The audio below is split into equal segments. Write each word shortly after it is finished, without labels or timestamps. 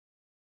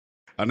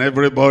And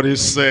everybody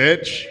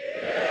said,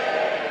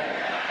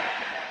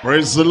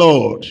 praise the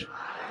Lord.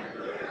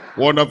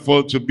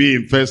 Wonderful to be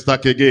in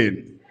Festac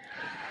again.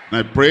 And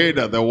I pray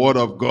that the word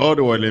of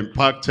God will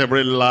impact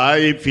every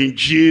life in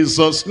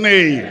Jesus'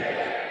 name.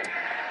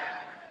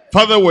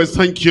 Father, we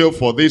thank you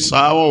for this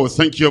hour. We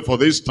thank you for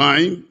this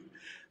time.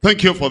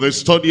 Thank you for the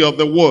study of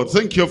the word.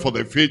 Thank you for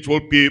the faithful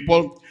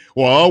people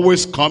who are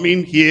always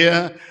coming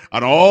here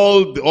and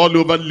all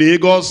over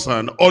Lagos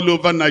and all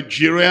over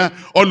Nigeria,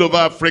 all over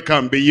Africa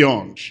and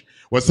beyond.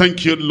 We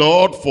thank you,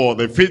 Lord, for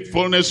the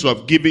faithfulness you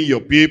have given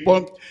your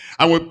people.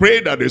 And we pray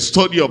that the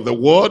study of the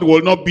word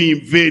will not be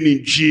in vain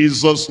in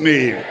Jesus'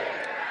 name.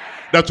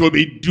 That will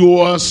be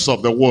doers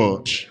of the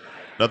word.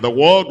 That the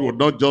word will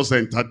not just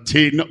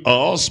entertain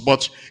us,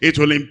 but it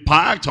will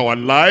impact our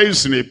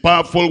lives in a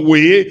powerful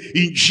way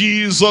in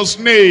Jesus'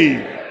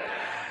 name.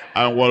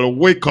 And we'll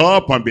wake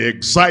up and be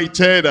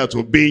excited at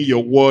obeying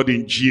your word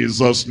in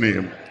Jesus'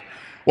 name.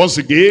 Once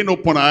again,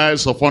 open our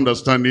eyes of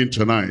understanding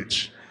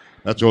tonight.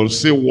 That you'll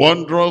see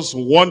wondrous,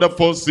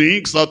 wonderful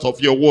things out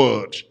of your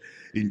word.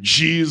 In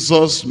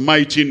Jesus'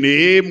 mighty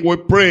name we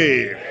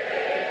pray.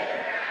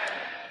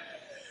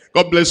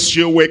 God bless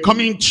you. We're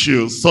coming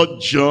to 3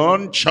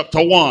 John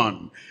chapter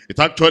 1. It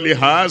actually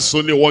has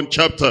only one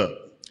chapter.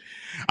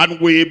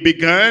 And we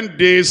began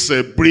this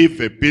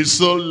brief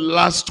epistle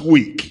last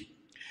week.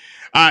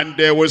 And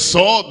we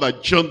saw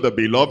that John the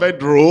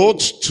Beloved wrote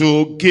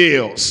to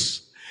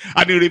Gaius.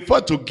 And he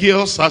referred to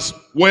Gaius as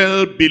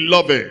well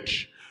beloved.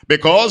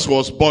 Because he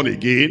was born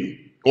again,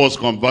 he was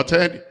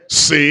converted,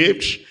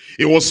 saved.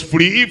 He was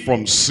free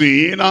from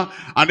sin,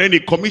 and then he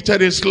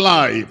committed his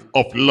life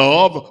of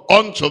love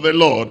unto the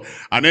Lord,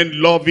 and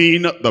then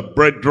loving the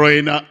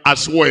brethren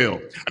as well.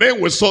 And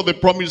then we saw the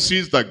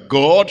promises that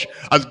God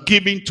has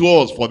given to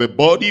us for the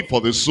body,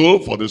 for the soul,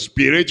 for the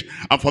spirit,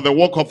 and for the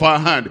work of our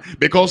hand.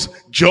 Because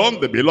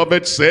John the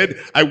Beloved said,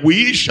 I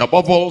wish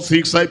above all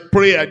things, I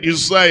pray, I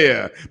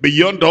desire,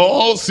 beyond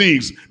all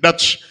things,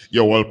 that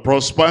you will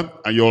prosper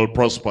and you will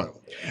prosper.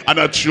 And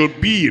that you'll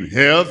be in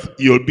health,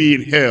 you'll be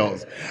in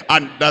health.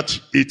 And that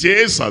it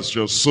is as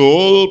your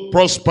soul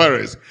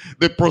prospers.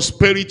 The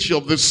prosperity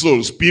of the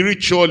soul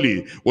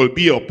spiritually will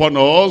be upon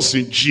us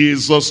in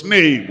Jesus'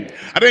 name.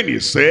 And then he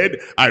said,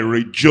 I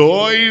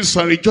rejoice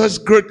and rejoice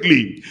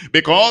greatly,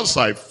 because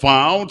I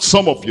found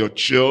some of your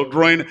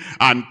children,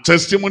 and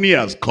testimony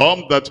has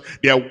come that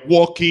they are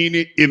walking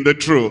in the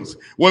truth.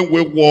 When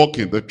we walk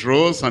in the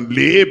truth and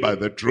live by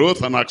the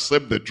truth and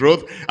accept the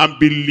truth and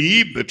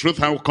believe the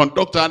truth and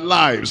conduct our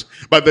lives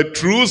by the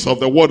truth of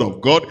the word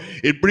of God,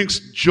 it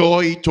brings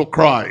joy to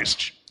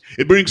Christ.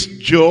 It brings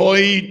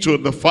joy to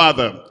the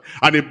Father.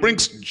 And it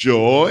brings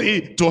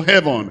joy to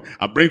heaven.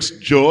 And brings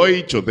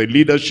joy to the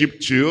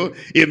leadership too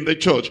in the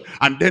church.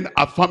 And then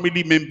our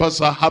family members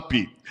are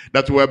happy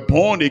that we're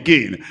born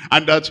again,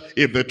 and that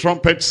if the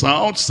trumpet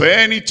sounds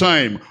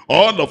anytime,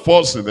 all of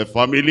us in the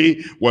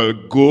family will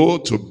go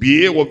to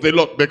be with the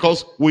Lord,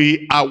 because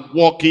we are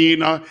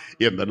walking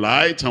in the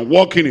light and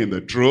walking in the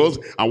truth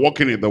and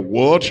walking in the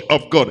word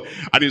of God.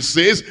 And it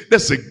says,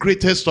 that's the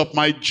greatest of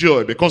my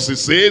joy, because it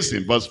says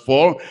in verse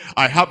 4,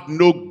 I have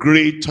no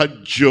greater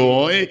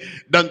joy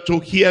than to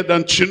hear,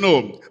 than to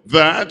know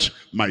that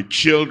my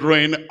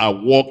children are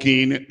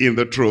walking in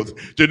the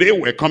truth. Today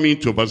we're coming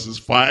to verses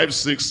 5,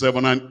 6,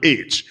 7, and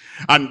 8.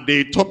 And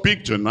the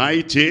topic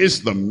tonight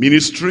is the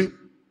ministry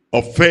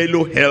of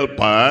fellow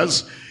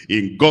helpers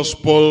in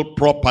gospel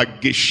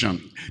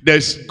propagation.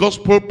 There's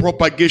gospel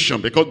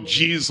propagation because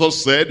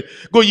Jesus said,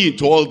 go ye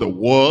into all the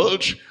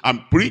world and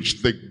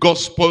preach the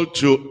gospel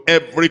to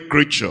every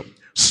creature.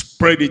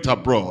 Spread it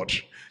abroad.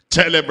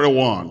 Tell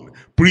everyone.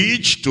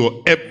 Preach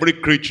to every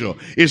creature.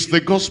 It's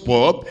the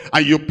gospel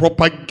and you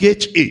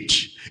propagate it.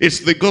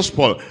 It's the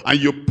gospel and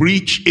you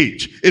preach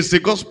it. It's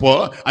the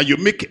gospel and you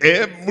make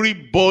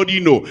everybody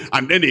know.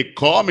 And then they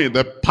come in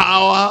the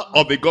power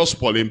of the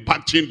gospel,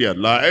 impacting their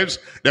lives.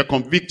 They're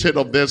convicted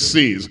of their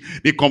sins.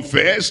 They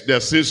confess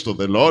their sins to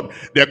the Lord.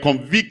 They're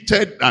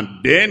convicted and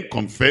then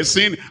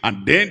confessing,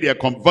 and then they are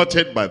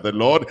converted by the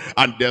Lord,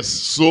 and their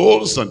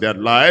souls and their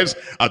lives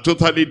are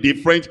totally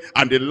different.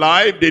 And the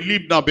life they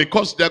live now,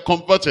 because they're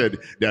converted,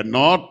 they're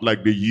not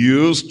like they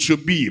used to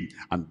be.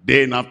 And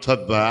then after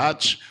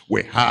that,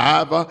 we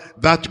have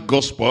that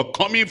gospel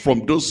coming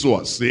from those who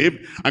are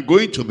saved and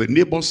going to the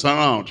neighbors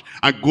around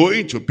and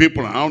going to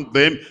people around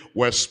them.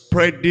 We're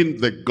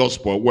spreading the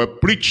gospel. We're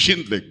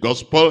preaching the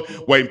gospel.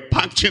 We're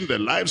impacting the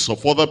lives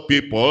of other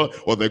people.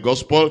 Or the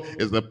gospel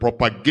is the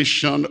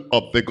propagation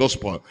of the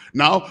gospel.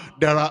 Now,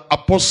 there are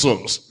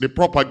apostles. They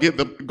propagate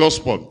the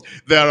gospel.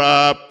 There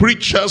are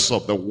preachers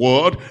of the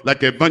word,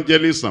 like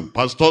evangelists and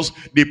pastors.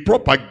 They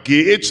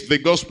propagate the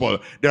gospel.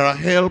 There are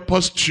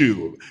helpers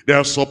too. There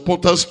are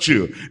supporters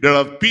too. There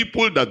are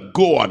people that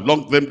go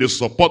along them. They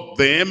support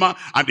them.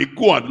 And they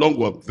go along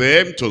with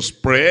them to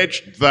spread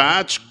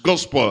that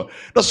gospel.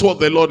 That's what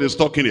the Lord is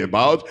talking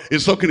about.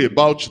 He's talking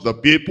about the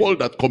people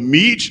that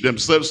commit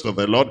themselves to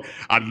the Lord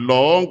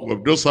along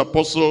with those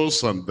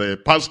apostles and the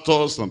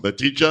pastors and the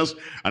teachers,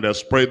 and they're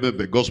spreading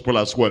the gospel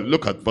as well.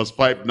 Look at verse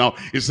 5 now.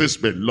 It says,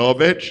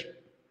 beloved,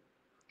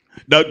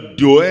 thou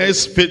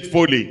doest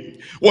faithfully,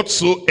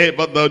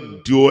 whatsoever thou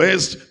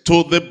doest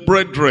to the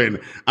brethren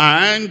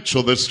and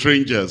to the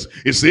strangers.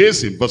 It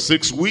says in verse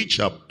 6, which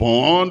are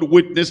borne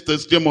witness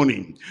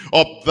testimony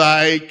of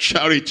thy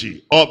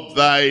charity, of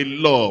thy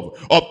love,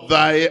 of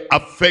thy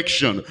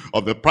affection,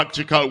 of the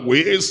practical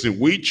ways in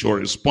which you're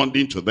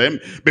responding to them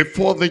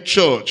before the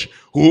church,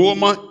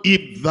 whom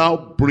if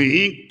thou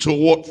bring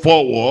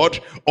forward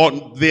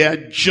on their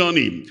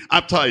journey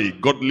after a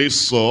godly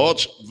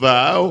sort,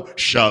 thou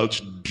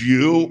shalt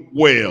do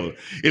well.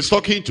 It's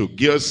talking to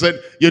girls, said,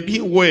 you're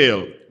doing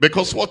well,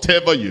 because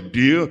whatever you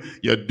do,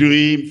 you're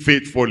doing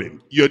faithfully.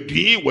 You're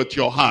doing with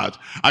your heart,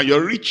 and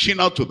you're reaching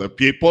out to the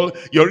people.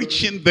 You're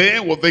reaching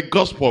them with the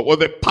gospel, with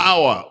the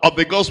power of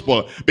the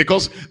gospel,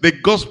 because the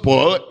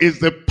gospel is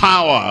the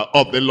power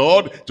of the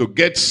Lord to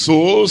get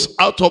souls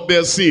out of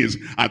their sins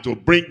and to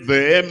bring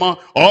them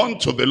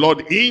unto the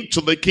Lord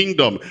into the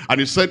kingdom. And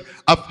he said,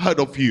 I've heard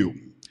of you.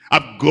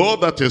 I've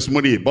got that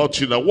testimony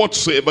about you, that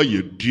whatsoever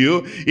you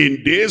do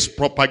in this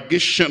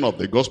propagation of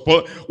the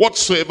gospel,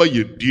 whatsoever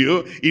you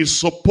do in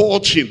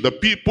supporting the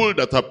people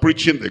that are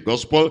preaching the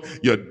gospel,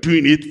 you're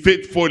doing it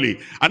faithfully.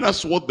 And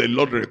that's what the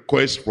Lord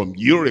requires from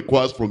you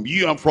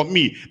and from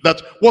me,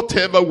 that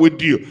whatever we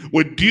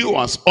do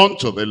as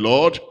unto the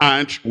Lord,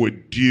 and we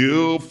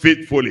do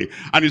faithfully.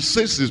 And it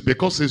says this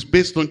because it's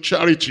based on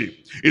charity.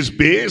 It's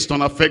based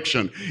on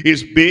affection.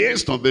 It's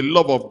based on the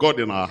love of God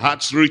in our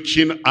hearts,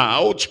 reaching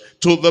out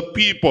to the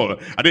people.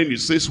 And then it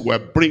says we're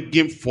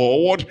bringing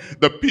forward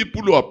the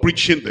people who are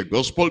preaching the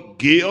gospel.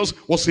 Gaius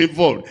was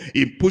involved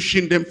in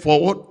pushing them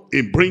forward,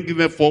 in bringing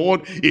them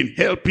forward, in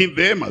helping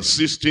them,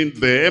 assisting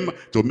them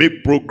to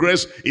make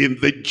progress in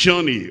the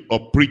journey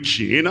of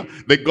preaching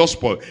the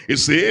gospel. It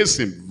says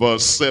in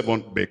verse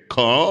 7,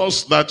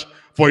 because that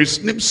for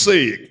his name's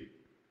sake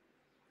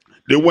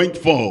they went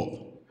forth,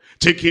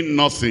 taking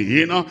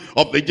nothing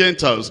of the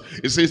Gentiles.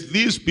 It says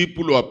these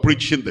people who are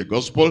preaching the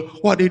gospel,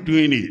 why are they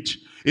doing it?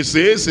 It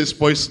says it's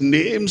for his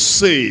name's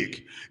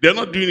sake. They're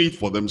not doing it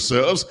for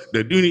themselves,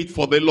 they're doing it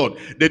for the Lord.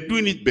 They're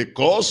doing it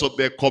because of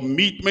their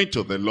commitment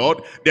to the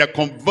Lord, their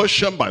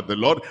conversion by the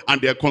Lord,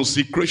 and their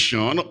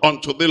consecration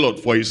unto the Lord.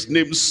 For his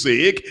name's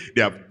sake,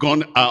 they have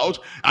gone out,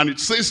 and it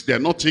says they're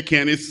not taking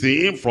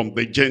anything from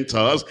the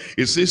Gentiles.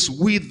 It says,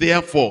 we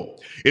therefore.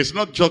 It's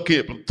not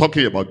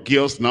talking about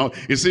girls now.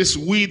 It says,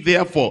 we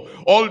therefore,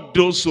 all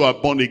those who are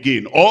born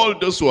again, all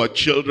those who are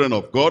children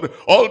of God,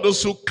 all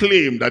those who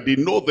claim that they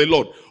know the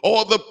Lord,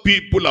 all the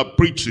people have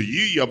preached to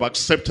you, you have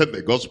accepted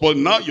the gospel,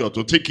 now you are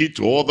to take it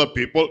to other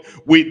people.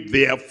 We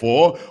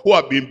therefore, who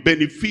have been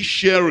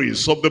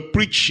beneficiaries of the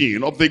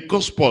preaching of the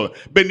gospel,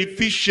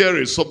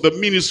 beneficiaries of the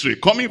ministry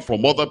coming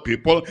from other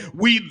people,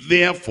 we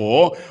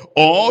therefore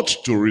ought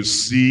to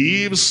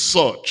receive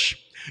such,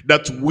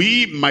 that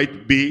we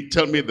might be,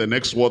 tell me the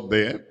next word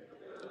there,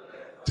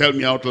 tell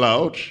me out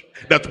loud,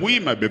 that we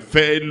might be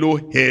fellow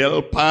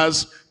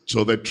helpers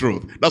to the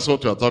truth. That's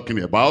what we're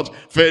talking about,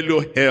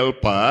 fellow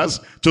helpers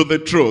to the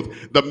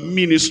truth. The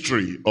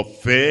ministry of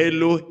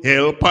fellow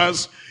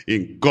helpers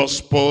in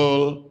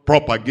gospel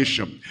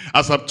propagation.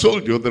 As I've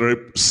told you, the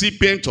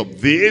recipient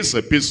of this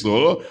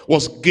epistle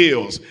was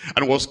Gaius,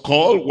 and was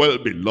called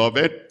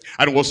well-beloved,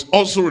 and was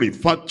also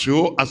referred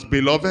to as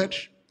beloved,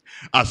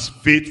 as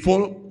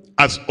faithful,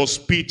 as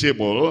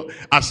hospitable,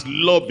 as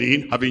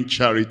loving, having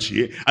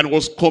charity, and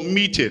was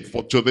committed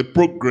to the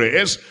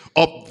progress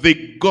of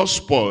the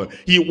gospel.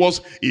 He was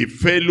a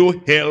fellow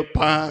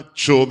helper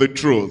to the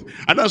truth.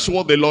 And that's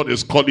what the Lord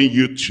is calling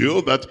you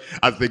to, that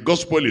as the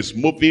gospel is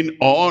moving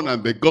on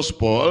and the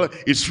gospel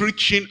is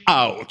reaching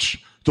out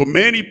to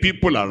many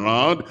people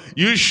around,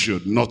 you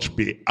should not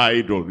be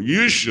idle.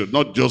 You should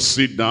not just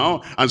sit down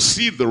and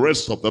see the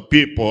rest of the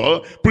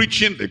people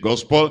preaching the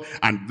gospel,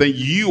 and then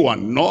you are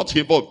not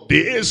involved.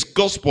 This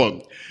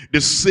gospel,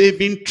 the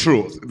saving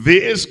truth,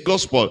 this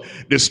gospel,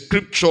 the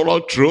scriptural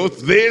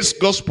truth, this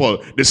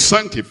gospel, the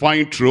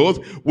sanctifying truth,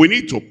 we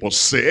need to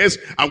possess,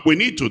 and we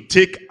need to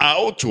take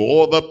out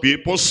to other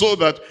people, so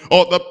that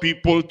other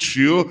people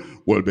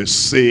too will be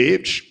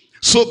saved,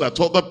 so that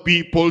other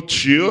people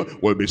too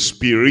will be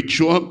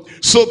spiritual,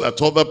 so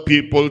that other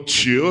people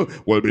too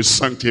will be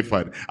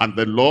sanctified. And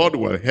the Lord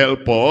will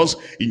help us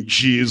in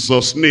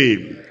Jesus'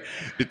 name.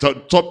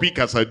 The topic,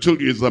 as I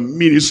told you, is the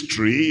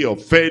ministry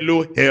of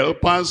fellow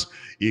helpers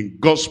in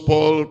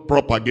gospel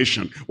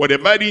propagation. We're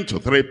divided into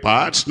three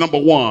parts. Number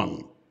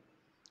one,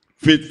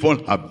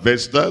 faithful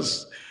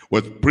harvesters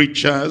with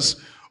preachers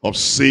of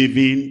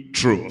saving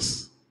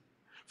truth.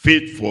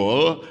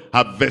 Faithful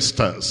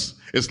harvesters.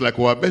 It's like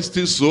we're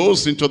harvesting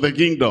souls into the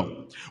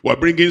kingdom. We're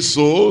bringing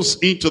souls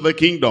into the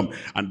kingdom.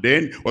 And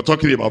then we're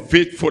talking about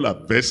faithful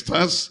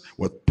harvesters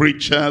with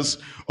preachers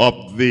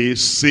of the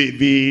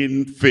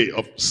saving faith,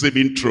 of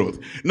saving truth.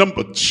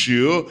 Number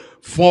two,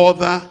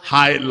 further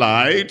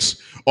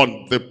highlights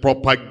on the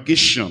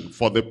propagation,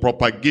 for the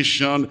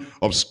propagation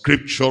of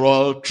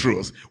scriptural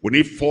truth. We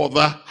need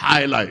further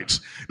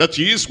highlights. That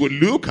is, we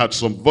look at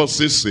some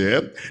verses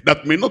here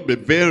that may not be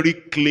very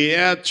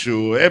clear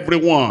to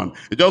everyone.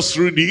 You just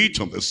read it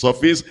on the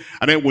surface,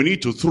 and then we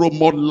need to throw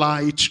more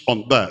light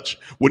on that.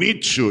 We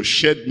need to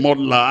shed more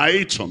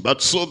light on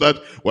that so that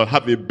we'll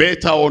have a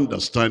better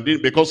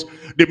understanding, because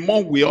the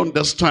more we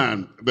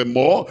understand, the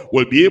more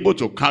we'll be able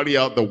to carry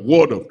out the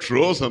word of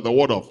truth and the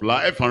word of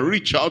life and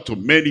reach out to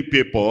many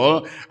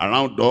people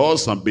around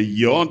us and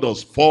beyond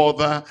us.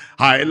 Further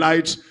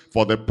highlights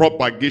for the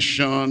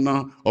propagation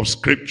of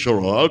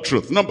scriptural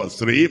truth. Number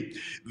 3,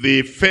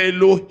 the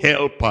fellow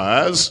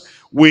helpers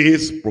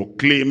with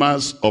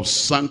proclaimers of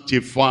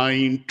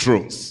sanctifying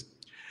truth.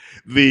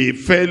 The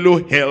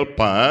fellow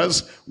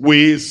helpers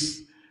with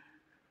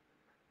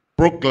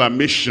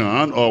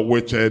proclamation, or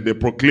with the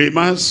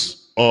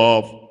proclaimers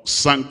of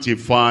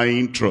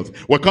sanctifying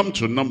truth. We'll come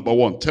to number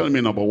 1. Tell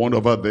me number 1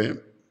 over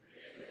there.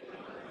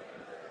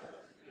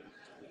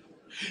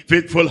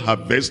 Faithful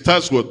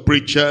harvesters were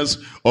preachers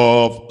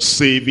of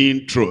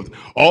saving truth.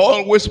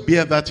 Always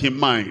bear that in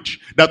mind,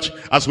 that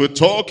as we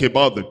talk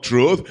about the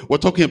truth, we're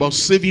talking about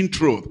saving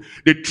truth.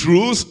 The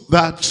truth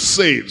that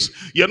saves.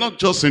 You're not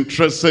just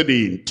interested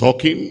in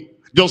talking,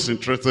 just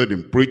interested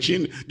in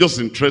preaching, just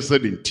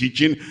interested in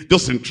teaching,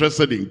 just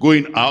interested in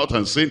going out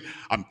and saying,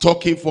 I'm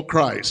talking for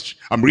Christ.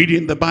 I'm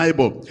reading the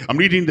Bible. I'm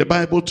reading the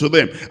Bible to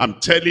them. I'm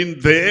telling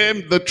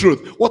them the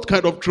truth. What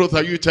kind of truth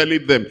are you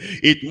telling them?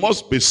 It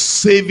must be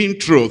saving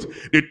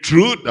truth. The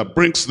truth that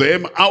brings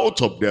them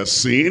out of their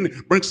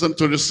sin, brings them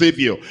to the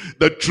Savior.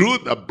 The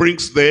truth that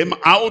brings them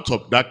out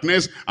of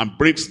darkness and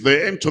brings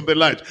them to the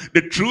light.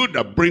 The truth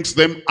that brings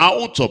them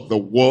out of the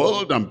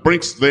world and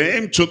brings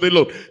them to the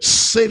Lord.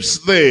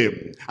 Saves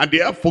them, and they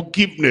have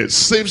forgiveness.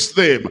 Saves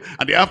them,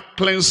 and they have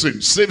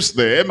cleansing. Saves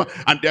them,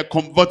 and they are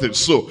converted.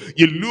 So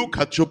you look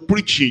at your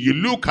preaching, you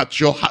look at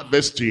your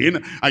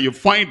harvesting, and you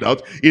find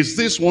out, is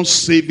this one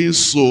saving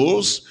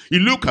souls?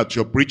 You look at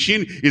your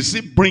preaching, is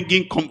it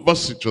bringing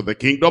conversion to the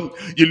kingdom?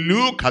 You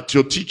look at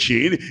your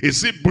teaching,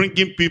 is it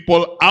bringing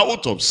people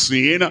out of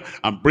sin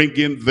and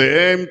bringing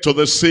them to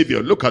the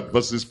Savior? Look at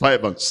verses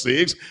 5 and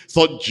 6.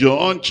 3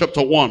 John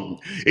chapter 1.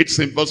 It's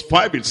in verse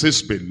 5, it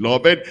says,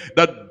 Beloved,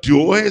 that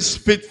doest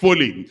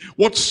faithfully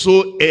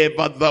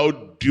whatsoever thou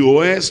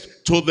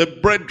doest to the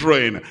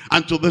brethren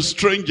and to the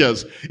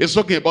strangers. It's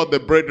talking about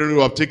the brethren who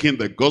have taken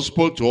the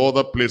gospel to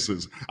other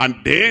places, and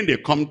then they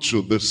come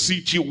to the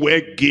city where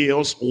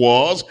Gaius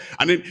was,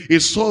 and then he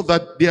saw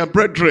that they are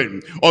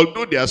brethren,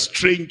 although they are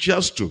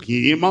strangers to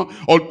him,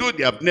 although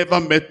they have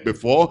never met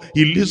before.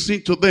 He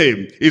listened to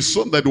them. He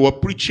saw that they were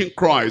preaching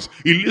Christ.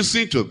 He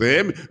listened to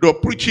them. They were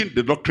preaching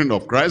the doctrine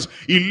of Christ.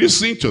 He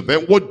listened to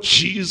them, what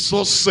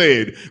Jesus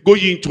said, go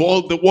ye into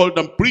all the world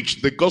and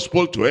preach the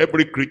gospel to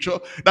every creature.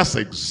 That's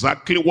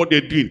exactly what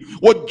they're doing.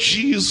 What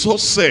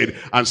Jesus said,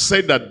 and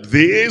said that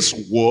this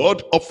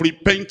word of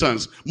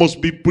repentance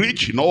must be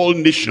preached in all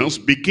nations,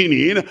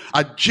 beginning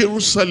at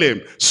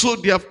Jerusalem. So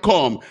they have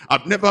come.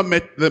 I've never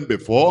met them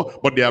before,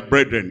 but they are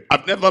brethren.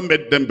 I've never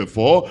met them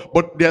before,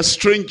 but they are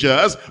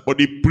strangers, but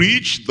they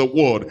preach the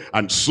word.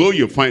 And so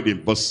you find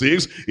in verse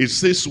 6, it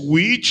says,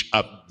 which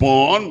have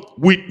borne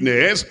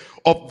witness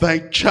of thy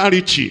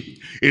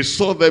charity. He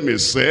saw them, he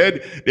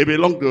said, they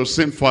belong to the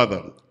same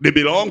Father. They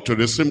belong to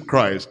the same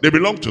Christ. They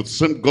belong to the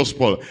same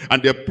gospel.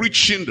 And they're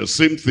preaching the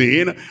same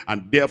thing.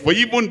 And therefore,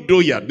 even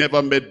though he had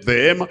never met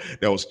them,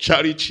 there was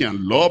charity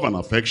and love and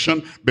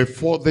affection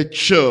before the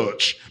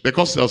church.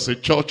 Because there's a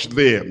church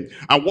there.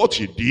 And what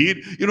he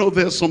did, you know,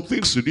 there's some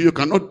things to do. You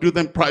cannot do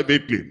them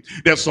privately.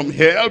 There's some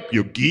help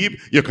you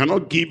give. You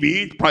cannot give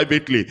it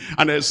privately.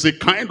 And there's a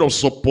kind of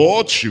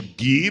support you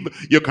give.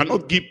 You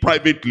cannot give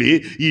privately.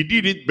 He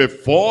did it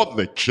before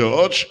the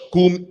church,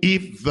 whom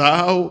if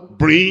thou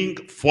bring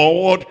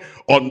forward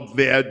on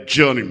their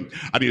journey.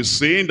 And he's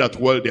saying that,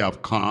 well, they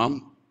have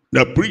come,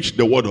 they preach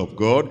the word of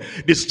God,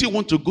 they still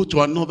want to go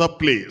to another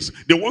place.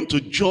 They want to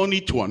journey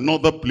to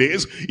another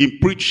place in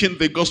preaching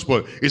the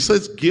gospel. It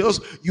says, girls,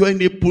 you are in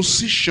a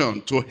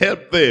position to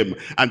help them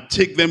and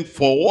take them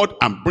forward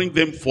and bring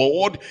them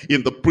forward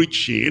in the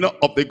preaching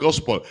of the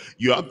gospel.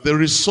 You have the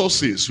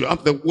resources, you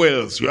have the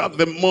wealth, you have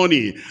the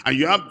money, and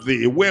you have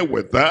the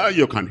wherewithal.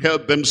 You can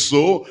help them.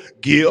 So,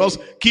 girls,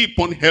 keep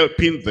on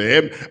helping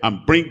them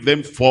and bring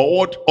them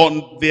forward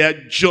on their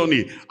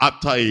journey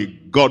after a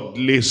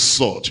godly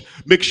sort.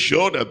 Make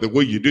sure that the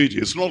way you do it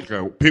is not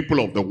like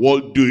people of the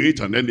world do it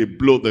and then they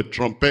blow the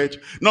trumpet.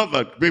 Not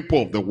that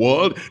people of the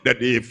world, that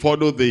they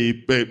follow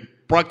the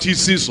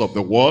practices of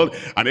the world,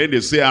 and then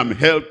they say, I'm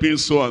helping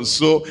so and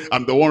so,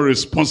 I'm the one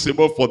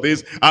responsible for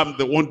this, I'm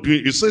the one doing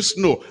it. It says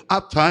no,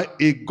 after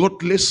a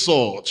godly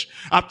sort,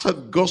 after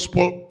the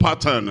gospel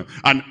pattern,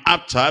 and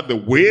after the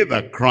way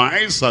that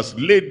Christ has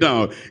laid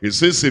down. It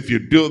says if you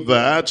do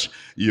that,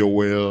 you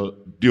will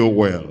do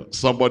well.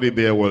 Somebody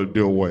there will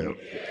do well.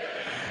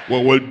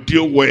 We will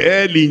do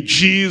well in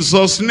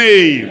Jesus'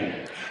 name.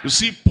 You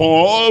see,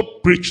 Paul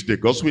preached the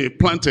gospel, he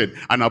planted,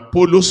 and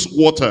Apollos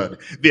watered.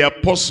 The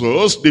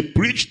apostles, they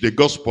preached the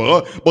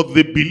gospel, but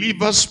the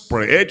believers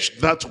spread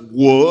that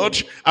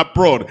word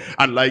abroad.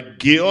 And like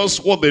Gaius,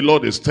 what the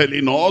Lord is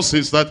telling us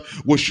is that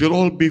we should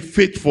all be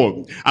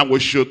faithful, and we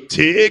should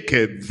take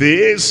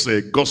this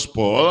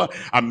gospel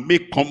and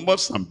make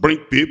converts and bring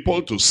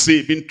people to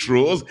saving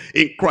truth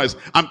in Christ,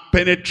 and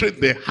penetrate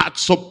the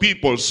hearts of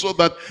people so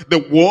that the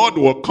word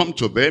will come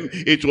to them.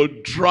 It will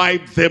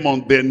drive them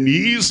on their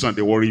knees and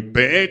they will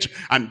repent,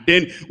 and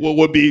then we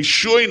will be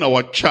showing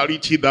our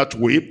charity that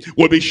way.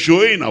 We'll be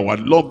showing our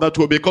love that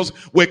way, because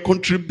we're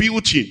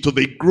contributing to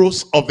the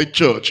growth of the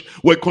church.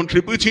 We're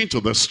contributing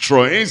to the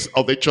strength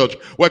of the church.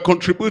 We're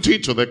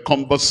contributing to the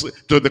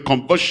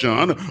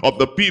conversion of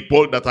the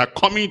people that are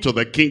coming to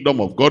the kingdom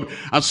of God.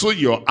 And so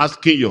you're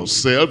asking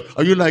yourself,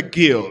 are you like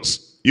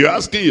Gaius? You're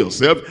asking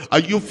yourself, are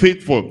you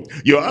faithful?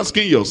 You're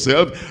asking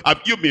yourself,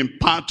 have you been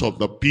part of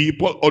the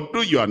people?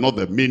 Although you are not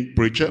the main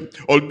preacher,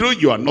 although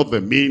you are not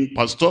the main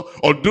pastor,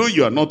 although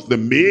you are not the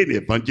main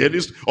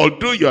evangelist,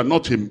 although you are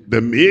not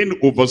the main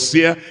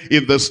overseer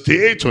in the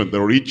state or in the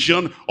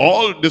region,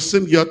 all the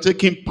same you are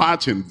taking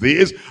part in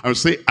this, and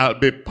say, I'll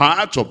be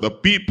part of the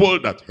people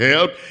that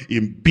help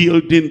in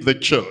building the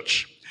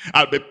church.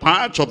 I'll be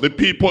part of the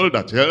people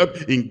that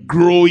help in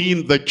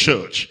growing the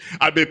church.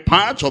 I'll be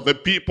part of the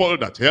people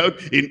that help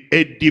in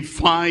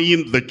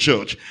edifying the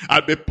church.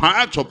 I'll be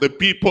part of the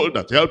people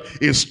that help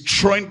in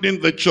strengthening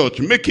the church,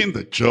 making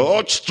the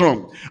church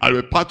strong. I'll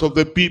be part of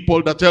the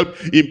people that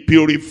help in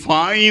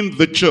purifying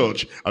the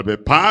church. I'll be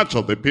part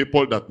of the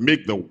people that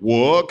make the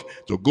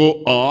work to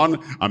go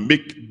on and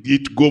make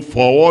it go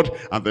forward,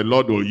 and the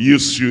Lord will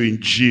use you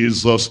in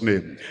Jesus'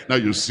 name. Now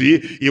you see,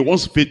 he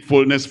wants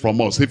faithfulness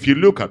from us. If you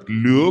look at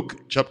Luke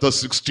chapter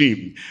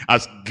 16,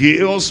 as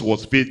Gaius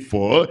was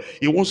faithful,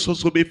 he wants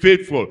us to be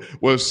faithful.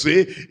 We'll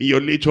say, in your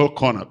little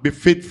corner, be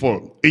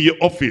faithful. In your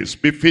office,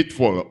 be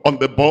faithful. On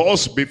the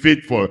bus, be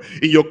faithful.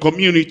 In your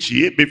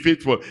community, be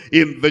faithful.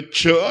 In the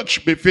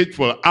church, be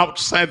faithful.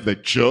 Outside the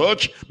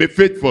church, be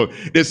faithful.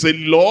 There's a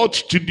lot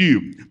to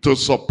do to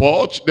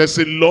support. There's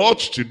a lot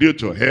to do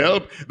to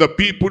help the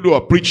people who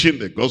are preaching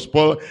the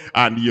gospel,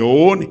 and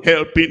your own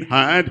helping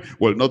hand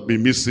will not be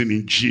missing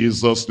in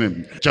Jesus'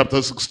 name.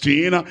 Chapter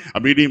 16,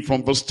 I'm reading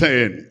from verse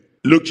 10.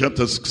 Luke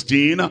chapter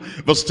 16,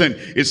 verse 10.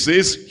 It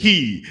says,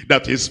 he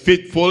that is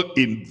faithful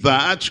in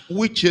that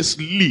which is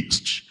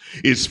least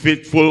is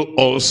faithful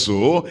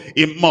also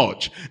in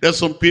much. There's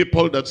some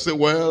people that say,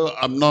 well,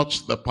 I'm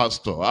not the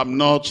pastor, I'm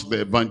not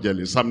the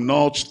evangelist, I'm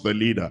not the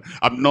leader,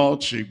 I'm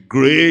not a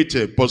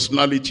great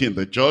personality in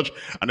the church,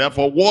 and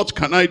therefore what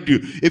can I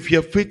do? If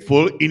you're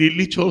faithful in a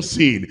little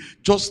thing,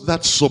 just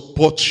that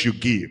support you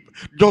give,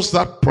 just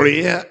that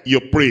prayer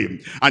you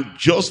pray, and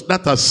just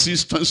that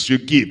assistance you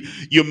give,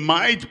 you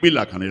might be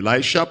like an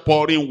Elisha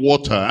pouring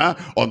water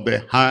on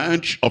the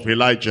hand of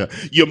Elijah.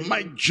 You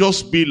might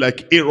just be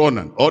like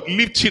Aaron, or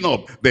lifting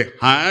up the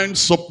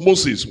hands of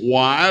Moses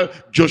while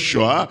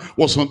Joshua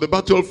was on the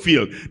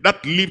battlefield.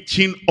 That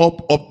lifting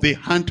up of the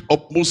hand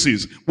of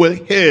Moses will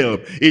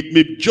help. It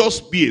may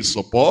just be a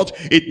support.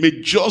 It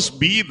may just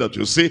be that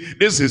you say,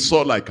 this is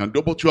all I can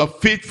do, but you are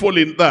faithful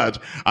in that,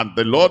 and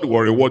the Lord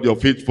will reward your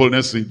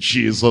faithfulness in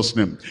Jesus'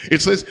 name.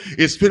 It says,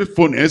 his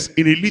faithfulness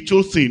in a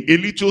little thing,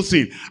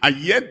 and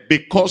yet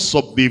because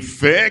of the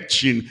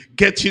effect in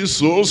getting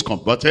souls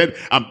converted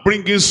and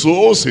bringing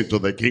souls into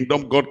the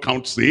kingdom, God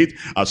counts it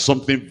as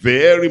something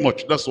very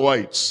much. That's why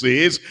it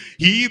says,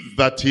 he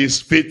that is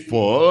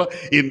faithful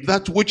in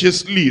that which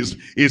is least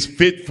is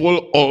faithful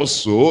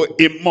also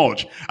in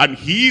much, and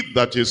he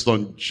that is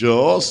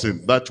unjust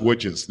in that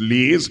which is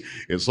least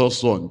is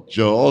also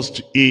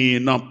unjust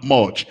in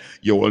much.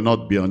 You will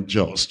not be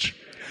unjust.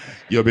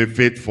 You'll be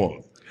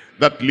faithful.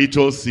 That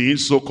little thing,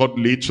 so-called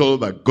little,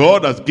 that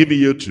God has given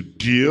you to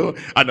do,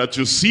 and that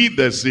you see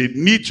there's a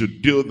need to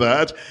do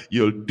that,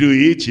 you'll do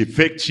it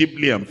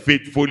effectively and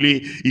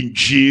faithfully in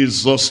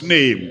Jesus'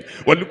 name.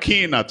 We're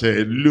looking at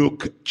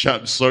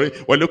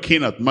we're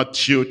looking at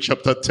Matthew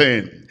chapter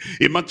 10.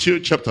 In Matthew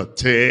chapter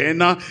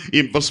 10,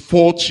 in verse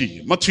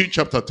 40, Matthew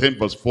chapter 10,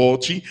 verse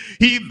 40,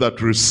 he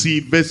that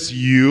receiveth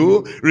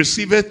you,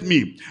 receiveth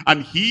me,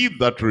 and he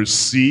that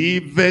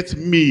receiveth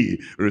me,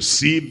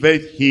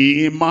 receiveth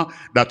him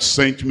that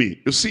sent me.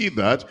 You see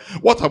that?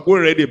 What have we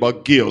read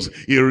about Gaius?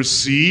 He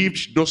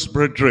received those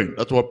brethren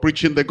that were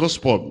preaching the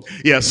gospel.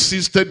 He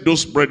assisted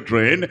those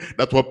brethren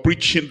that were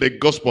preaching the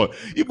gospel,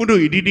 even though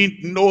he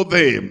didn't know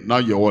them. Now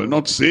you will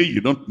not say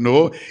you don't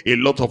know a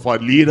lot of our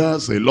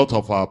leaders, a lot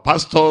of our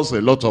pastors,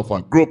 a lot of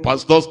our group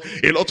pastors,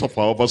 a lot of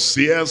our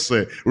overseers,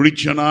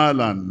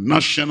 regional and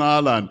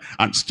national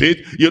and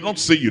state. You don't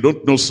say you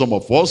don't know some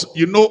of us.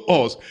 You know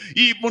us.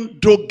 Even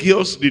though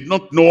Gaius did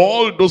not know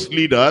all those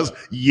leaders,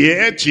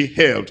 yet he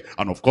helped.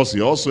 And of course,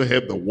 he also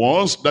helped the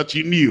ones that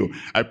he knew.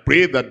 I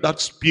pray that that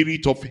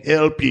spirit of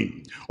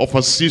helping, of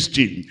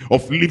assisting,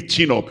 of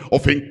lifting up,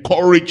 of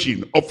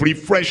encouraging, of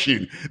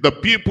refreshing the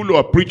people who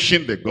are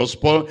preaching the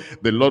gospel,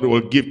 the Lord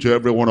will give to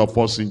every one of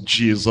us in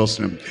Jesus'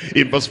 name.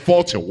 In verse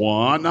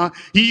 41, 1,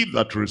 he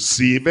that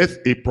receiveth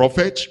a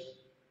prophet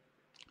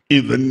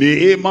in the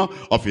name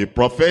of a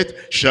prophet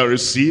shall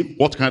receive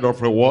what kind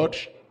of reward?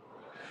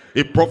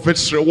 A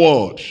prophet's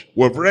reward.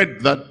 We've read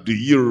that. Do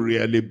you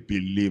really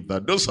believe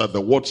that? Those are the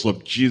words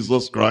of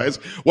Jesus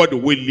Christ. Why do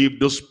we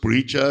leave those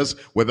preachers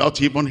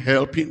without even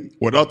helping,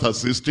 without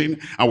assisting,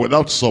 and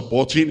without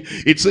supporting?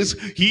 It says,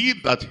 he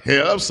that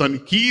helps and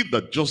he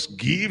that just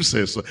gives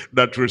us,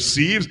 that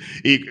receives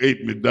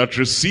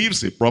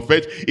a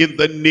prophet in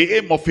the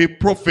name of a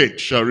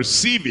prophet shall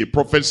receive a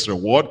prophet's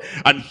reward,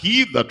 and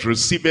he that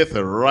receiveth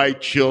a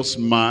righteous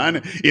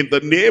man in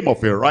the name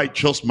of a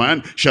righteous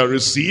man shall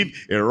receive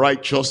a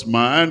righteous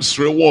man's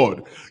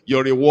reward.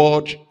 Your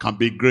reward can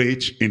be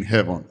great in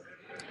heaven.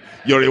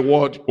 Your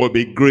reward will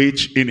be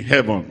great in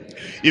heaven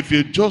if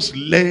you just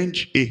lend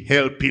a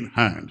helping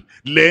hand.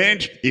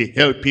 Lend a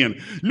helping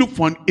hand. Look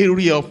for an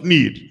area of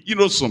need. You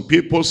know, some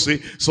people,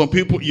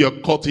 you're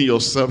cutting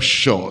yourself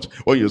short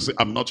when you say,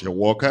 I'm not a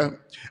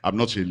worker, I'm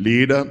not a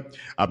leader,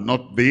 I'm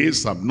not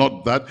this, I'm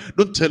not that.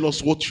 Don't tell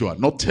us what you are.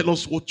 Not tell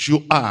us what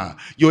you are.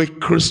 You're a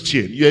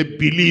Christian, you're a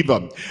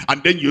believer.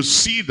 And then you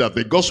see that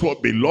the gospel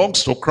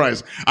belongs to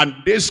Christ. And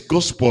this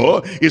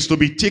gospel is to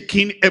be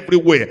taken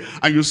everywhere.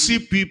 And you see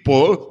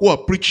people who are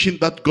preaching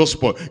that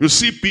gospel. You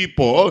see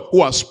people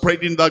who are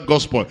spreading that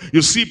gospel.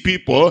 You see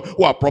people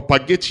who are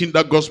propagating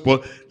that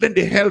gospel. Lend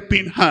a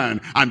helping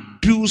hand and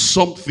do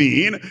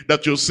something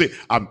that you say,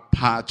 I'm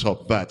part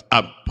of that.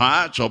 I'm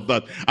part of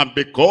that. And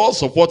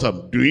because of what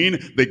I'm doing,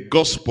 the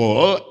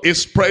gospel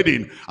is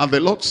spreading. And the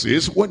Lord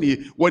says, when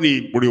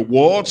he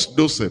rewards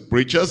those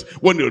preachers,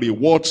 when he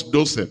rewards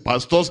those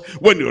pastors,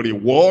 when he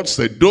rewards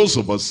those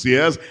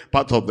overseers,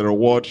 part of the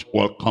reward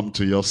will come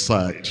to your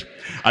side.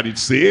 And it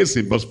says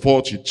in verse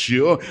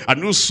 42, and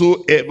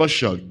whosoever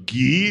shall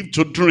give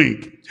to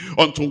drink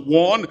unto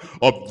one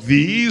of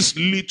these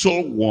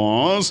little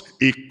ones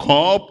a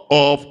cup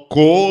of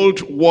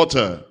cold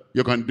water.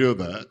 You can do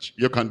that.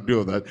 You can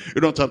do that. You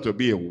don't have to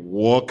be a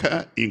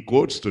worker in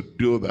quotes to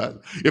do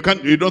that.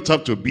 You don't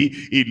have to be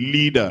a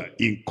leader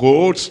in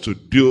quotes to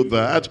do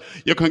that.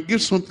 You can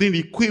give something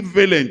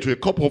equivalent to a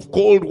cup of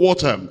cold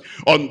water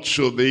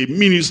unto the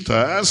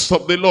ministers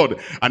of the Lord.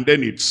 And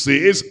then it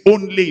says,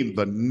 only in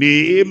the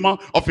name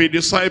of a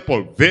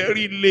disciple,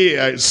 verily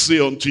I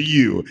say unto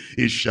you,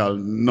 he shall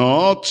in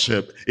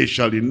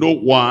no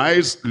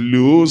wise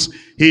lose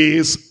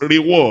his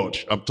reward.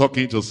 I'm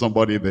talking to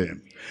somebody there.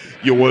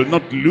 You will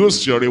not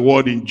lose your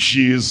reward in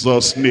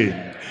Jesus' name.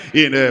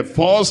 In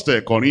 1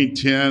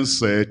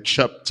 Corinthians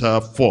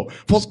chapter 4.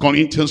 1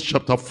 Corinthians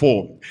chapter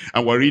 4.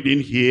 And we're reading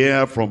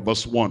here from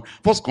verse 1.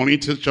 1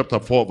 Corinthians chapter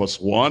 4 verse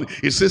 1.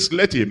 It says,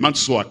 let a man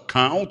so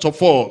account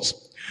of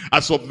us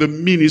as of the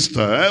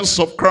ministers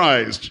of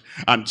Christ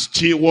and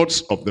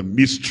stewards of the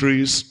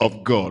mysteries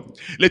of God.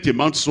 Let a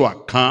man so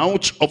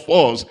account of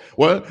us.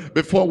 Well,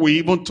 before we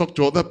even talk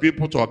to other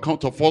people to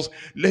account of us,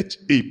 let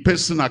a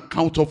person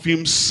account of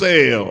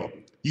himself.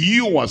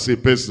 You as a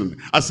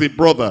person, as a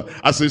brother,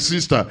 as a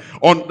sister,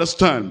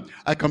 understand,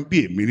 I can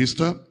be a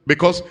minister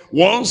because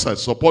once I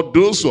support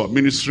those who are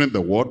ministering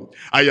the word,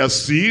 I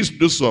assist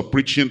those who are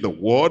preaching the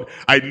word,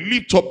 I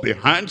lift up the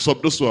hands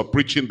of those who are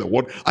preaching the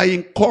word, I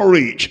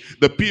encourage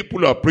the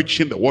people who are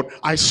preaching the word,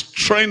 I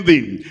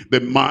strengthen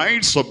the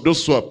minds of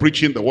those who are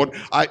preaching the word,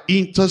 I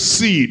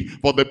intercede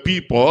for the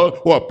people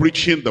who are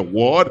preaching the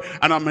word,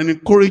 and I'm an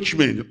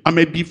encouragement, I'm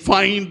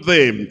edifying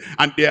them,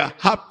 and they are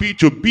happy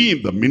to be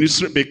in the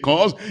ministry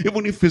because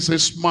even if it's a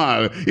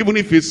smile, even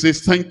if it's a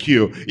thank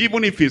you,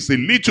 even if it's a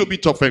little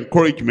bit of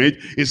encouragement,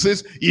 it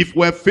says, if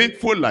we're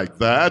faithful like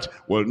that,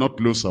 we'll not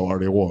lose our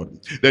reward.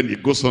 Then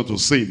it goes on to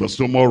say, but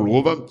so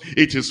moreover,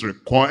 it is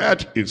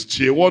required in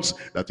stewards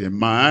that a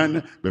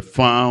man be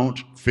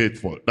found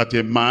faithful. That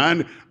a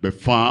man be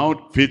found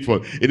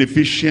faithful. In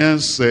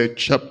Ephesians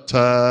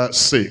chapter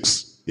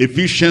 6.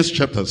 Ephesians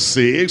chapter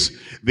 6,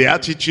 the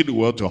attitude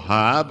we ought to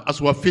have as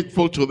we're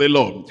faithful to the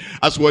Lord,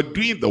 as we're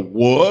doing the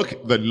work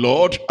the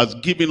Lord has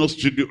given us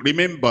to do.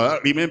 Remember,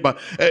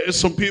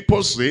 some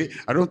people say,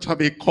 I don't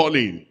have a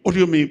calling. What do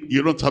you mean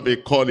you don't have a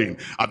calling?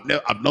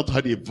 I've not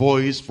had a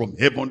voice from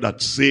heaven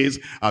that says,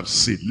 I've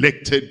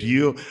selected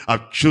you,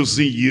 I've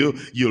chosen you,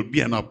 you'll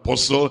be an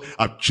apostle,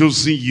 I've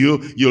chosen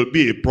you, you'll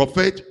be a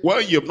prophet.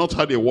 Well, you've not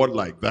had a word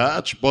like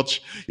that, but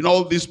you know,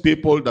 all these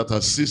people that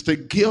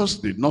assisted, Gaius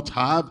did not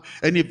have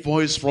any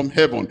voice from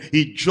heaven.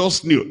 He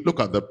just knew.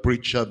 Look at the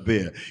preacher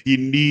there. He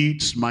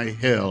needs my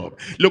help.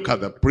 Look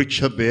at the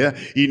preacher there.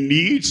 He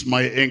needs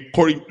my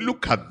encouragement.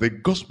 Look at the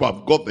gospel.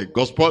 I've got the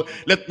gospel.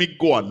 Let me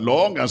go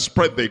along and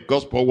spread the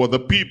gospel with the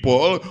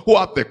people who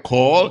have the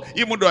call.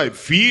 Even though I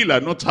feel I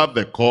not have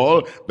the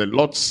call, the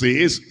Lord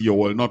says you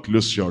will not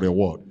lose your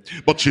reward.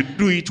 But you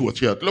do it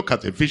with your heart. Look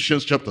at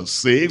Ephesians chapter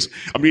 6.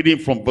 I'm reading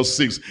from verse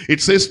 6.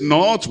 It says,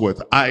 not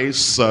with eye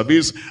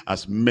service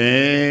as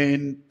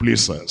men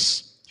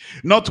pleasers.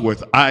 Not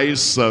with eye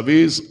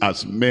service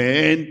as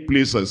men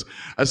pleasers.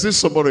 I see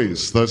somebody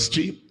is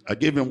thirsty. I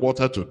gave him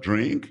water to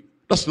drink.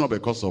 That's not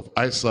because of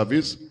eye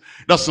service.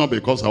 That's not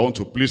because I want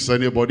to please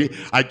anybody.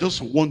 I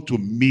just want to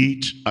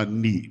meet a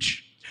need.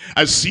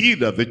 I see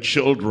that the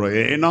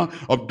children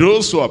of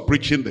those who are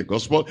preaching the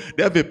gospel,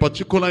 they have a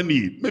particular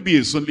need. Maybe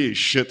it's only a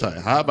shirt I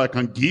have, I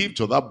can give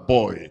to that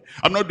boy.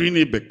 I'm not doing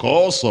it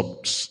because of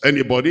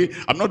anybody.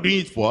 I'm not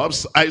doing it for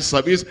eye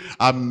service.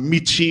 I'm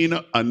meeting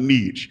a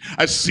need.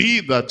 I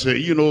see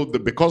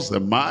that, because the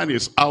man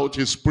is out,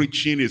 he's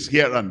preaching, is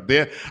here and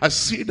there. I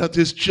see that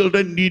his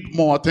children need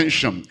more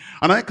attention.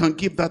 And I can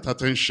give that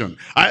attention.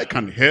 I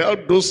can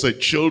help those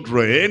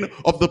children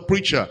of the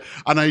preacher.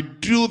 And I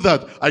do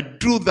that. I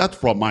do that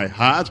from my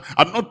heart.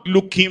 I'm not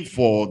looking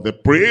for the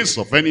praise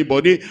of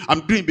anybody.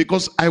 I'm doing it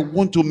because I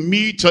want to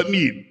meet a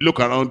need. Look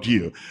around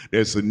you.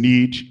 There's a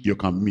need you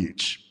can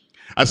meet.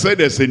 I said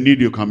there's a need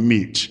you can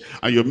meet,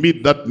 and you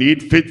meet that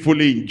need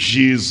faithfully in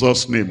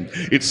Jesus' name.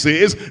 It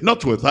says,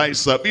 not with eye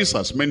service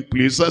as men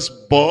pleasers,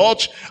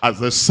 but as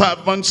the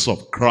servants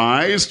of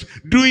Christ,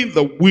 doing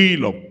the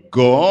will of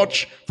God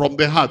from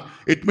the heart.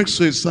 It makes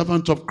you a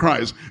servant of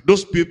Christ.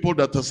 Those people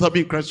that are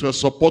serving Christ, you are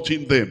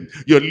supporting them,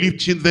 you're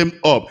lifting them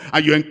up,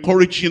 and you're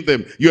encouraging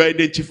them. You're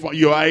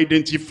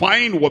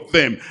identifying with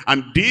them,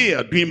 and they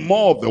are doing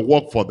more of the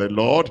work for the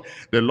Lord.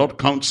 The Lord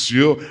counts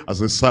you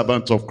as a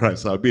servant of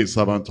Christ. I'll be a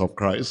servant of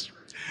Christ.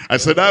 I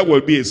said, I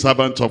will be a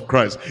servant of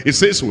Christ. It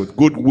says, with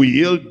good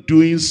will,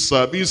 doing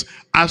service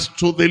as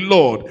to the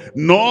Lord,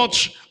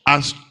 not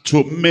as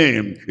to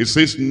men. It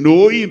says,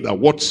 knowing that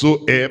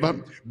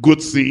whatsoever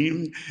good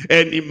thing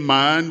any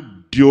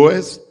man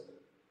doeth,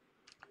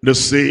 the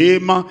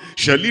same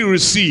shall he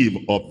receive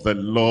of the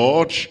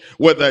Lord,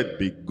 whether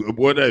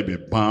it be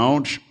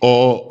bound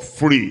or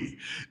free.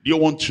 Do you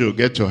want to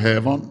get to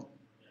heaven?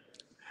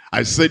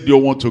 I said, do you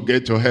want to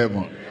get to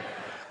heaven?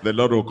 The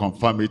Lord will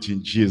confirm it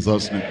in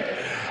Jesus' name.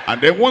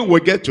 And then when we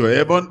get to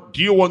heaven,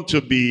 do you want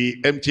to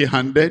be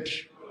empty-handed?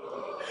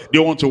 Do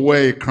you want to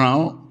wear a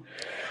crown?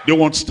 Do you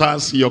want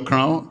stars in your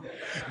crown?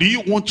 Do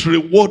you want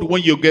reward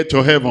when you get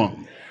to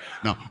heaven?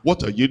 Now,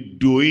 what are you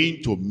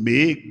doing to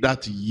make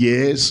that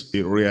yes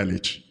a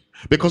reality?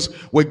 Because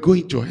we're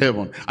going to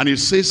heaven, and it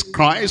says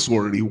Christ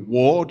will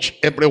reward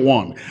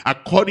everyone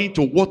according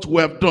to what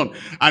we have done.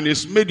 And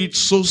it's made it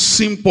so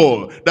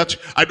simple that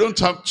I don't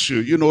have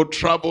to,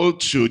 travel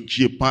to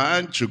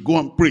Japan to go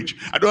and preach.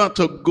 I don't have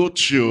to go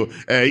to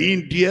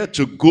India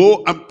to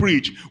go and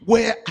preach.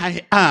 Where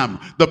I am,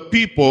 the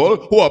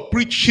people who are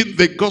preaching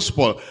the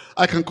gospel,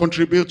 I can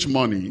contribute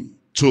money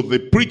to the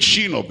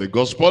preaching of the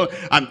gospel,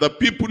 and the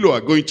people who are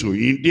going to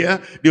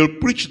India, they'll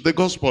preach the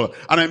gospel,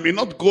 and I may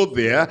not go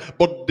there,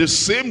 but the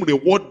same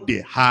reward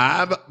they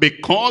have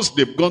because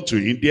they've gone to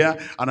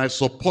India and I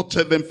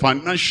supported them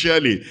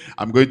financially,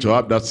 I'm going to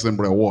have that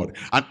same reward.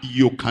 And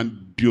you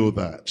can do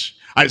that.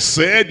 I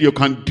said you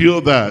can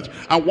do that.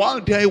 And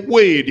while they're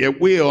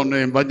away on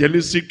an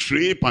evangelistic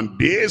trip and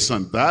this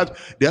and that,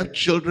 they have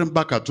children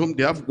back at home,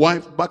 they have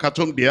wife back at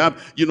home, they have,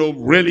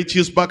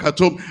 relatives back at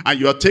home, and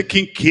you are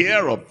taking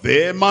care of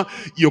them.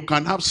 You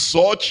can have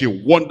such a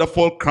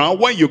wonderful crown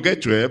when you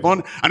get to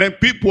heaven, and then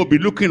people will be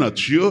looking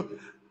at you.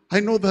 I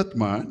know that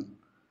man,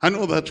 I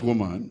know that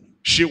woman.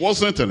 She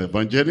wasn't an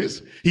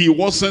evangelist. He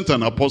wasn't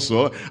an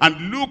apostle.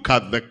 And look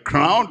at the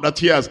crown that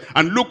he has.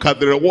 And look at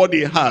the reward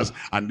he has.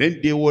 And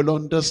then they will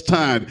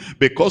understand.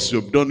 Because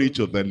you've done it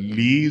to the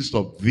least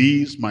of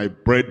these, my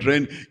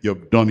brethren,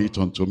 you've done it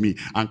unto me.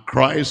 And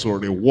Christ will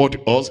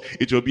reward us.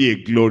 It will be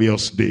a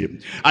glorious day.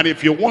 And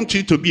if you want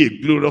it to be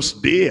a glorious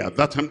day at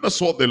that time, that's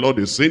what the Lord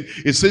is saying.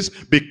 It says,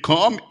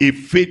 become a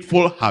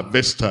faithful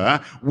harvester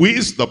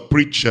with the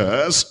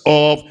preachers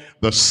of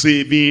the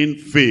saving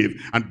faith.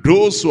 And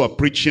those who are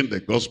preaching the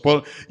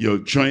gospel, you'll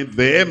join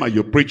them and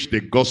you preach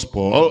the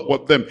gospel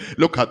with them.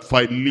 Look at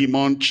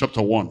Philemon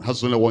chapter 1.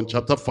 Has only one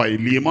chapter,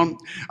 Philemon.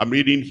 I'm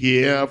reading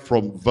here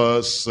from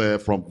verse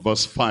 5.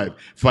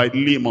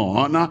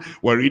 Philemon,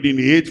 we're reading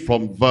it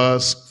from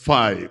verse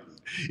 5.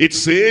 It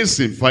says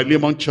in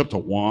Philemon chapter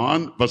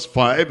 1, verse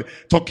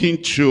 5,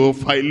 talking to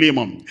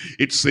Philemon,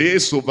 it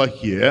says over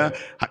here,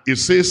 it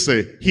says,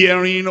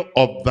 hearing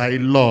of thy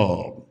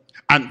love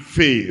and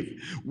faith,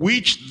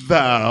 which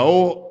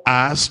thou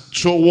hast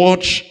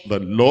toward the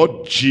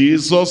Lord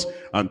Jesus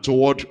and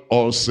toward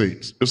all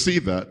saints. You see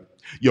that?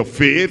 Your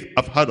faith,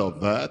 I've heard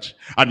of that.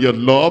 And your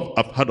love,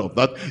 I've heard of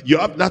that. You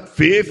have that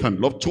faith and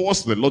love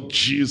towards the Lord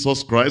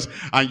Jesus Christ.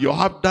 And you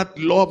have that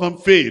love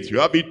and faith. You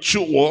have it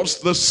towards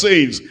the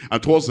saints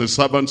and towards the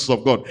servants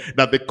of God.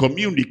 That the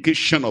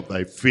communication of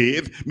thy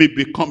faith may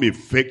become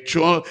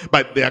effectual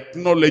by the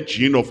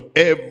acknowledging of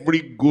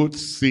every good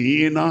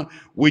thing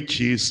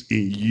which is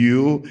in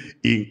you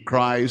in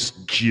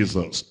Christ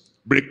Jesus.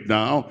 Break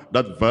down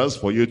that verse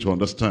for you to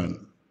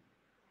understand.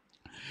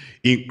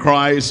 In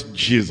Christ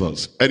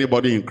Jesus.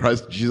 Anybody in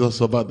Christ Jesus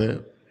over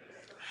there?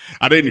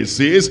 And then it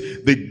says,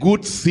 the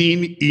good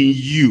thing in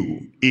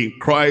you, in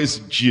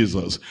Christ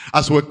Jesus.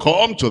 As we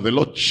come to the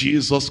Lord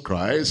Jesus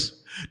Christ,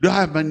 do I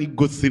have any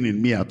good thing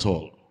in me at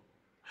all?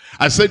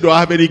 I said, do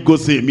I have any good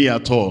thing in me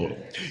at all?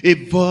 A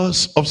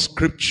verse of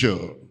scripture,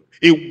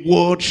 a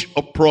word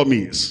of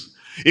promise.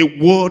 A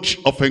word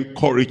of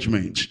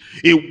encouragement,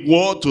 a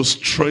word to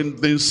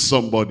strengthen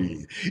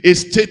somebody, a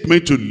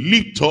statement to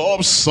lift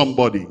up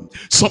somebody,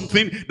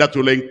 something that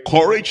will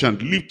encourage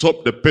and lift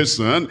up the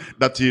person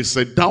that is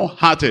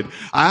downhearted.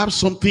 I have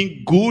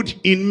something good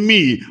in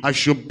me, I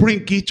should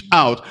bring it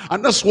out.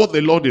 And that's what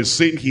the Lord is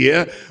saying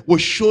here. We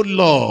show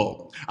love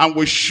and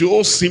we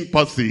show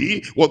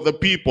sympathy with the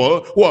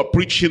people who are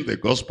preaching the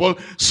gospel.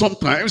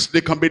 Sometimes they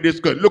can be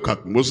discouraged. Look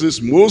at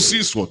Moses.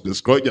 Moses was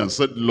discouraged and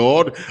said,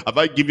 Lord, have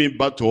I given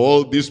back to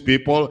all these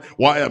people?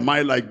 Why am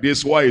I like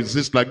this? Why is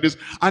this like this?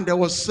 And there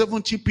were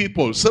 70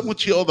 people,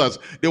 70 others.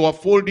 They were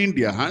folding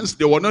their hands.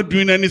 They were not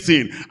doing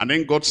anything. And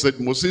then God said,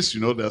 Moses,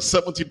 you know, there are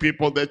 70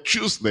 people there.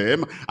 Choose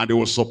them and they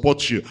will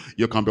support you.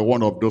 You can be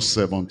one of those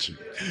 70.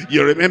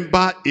 You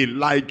remember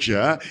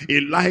Elijah.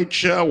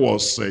 Elijah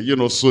was,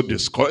 so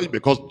discouraged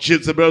because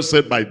Jezebel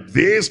said, by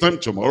this time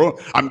tomorrow,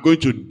 I'm going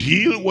to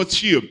deal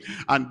with you.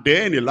 And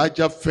then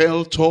Elijah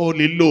felt all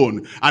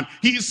alone. And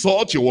he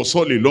thought he was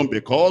all alone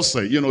because,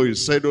 he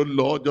said, oh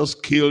Lord,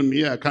 just kill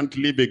me. I can't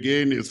live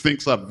again.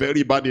 Things are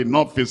very bad.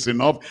 Enough is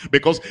enough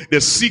because they're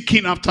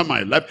seeking after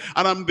my life.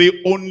 And I'm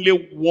the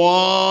only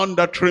one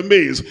that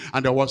remains.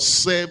 And there were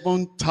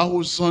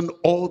 7,000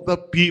 other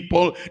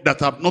people that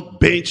have not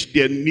bent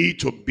their knee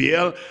to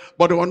Baal,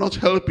 but they were not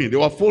helping. They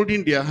were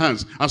folding their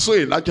hands. And so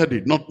Elijah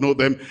did not know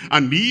them,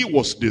 and he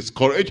was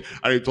discouraged.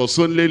 And it was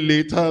only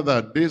later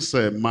that this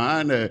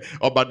man,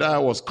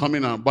 Obadiah, was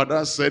coming, and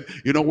Obadiah said,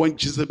 when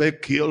Jezebel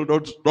killed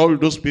all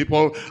those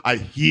people, I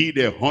hid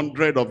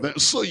 100 of them.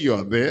 So you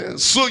are there.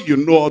 So you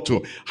know how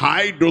to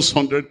hide those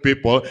 100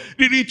 people.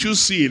 Didn't you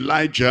see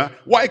Elijah?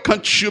 Why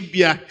can't you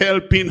be a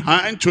helping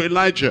hand to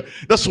Elijah?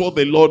 That's what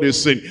the Lord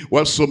is saying.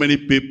 Well, so many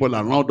people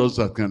around us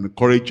that can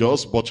encourage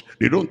us, but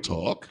they don't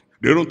talk.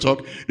 They don't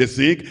talk. They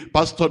think,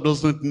 pastor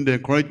doesn't need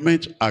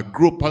encouragement. A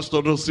group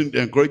pastor doesn't need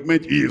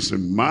encouragement. He is a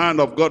man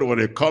of God. When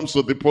it comes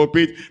to the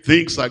pulpit,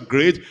 things are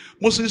great.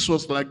 Moses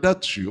was like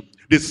that too.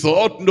 They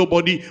thought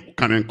nobody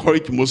can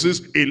encourage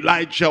Moses.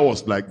 Elijah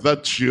was like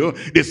that too.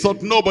 They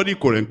thought nobody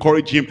could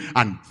encourage him.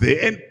 And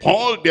then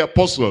Paul the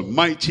apostle,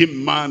 mighty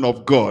man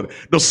of God,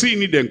 does he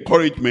need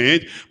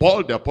encouragement?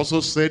 Paul the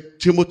apostle said,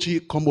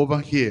 Timothy, come over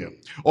here.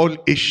 All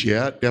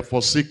Asia, they're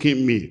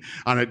forsaking me.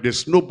 And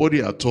there's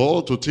nobody at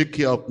all to take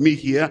care of me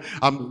here.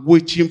 I'm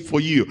waiting for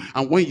you.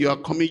 And when you are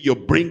coming, you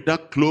bring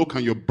that cloak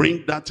and you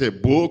bring that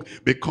book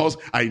because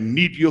I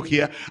need you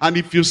here. And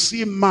if you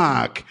see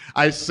Mark,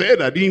 I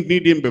said I didn't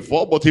need him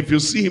before, but if you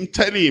see him,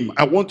 tell him,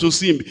 I want to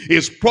see him.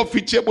 He's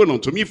profitable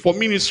unto me for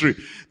ministry.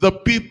 The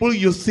people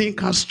you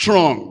think are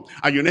strong,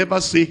 and you never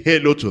say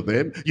hello to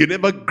them, you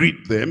never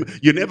greet them,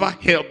 you never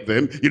help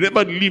them, you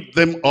never lift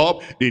them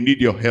up, they need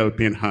your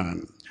helping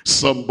hand.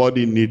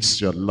 Somebody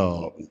needs your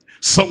love.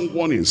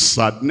 Someone in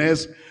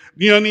sadness,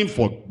 yearning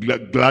for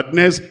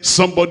gladness,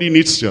 somebody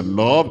needs your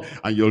love,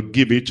 and you'll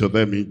give it to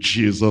them in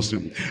Jesus'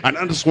 name. And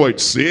that's what it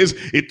says.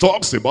 It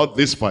talks about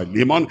this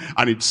Philemon,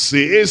 and it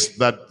says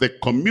that the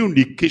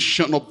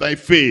communication of thy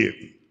faith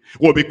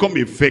will become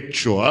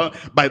effectual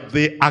by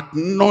the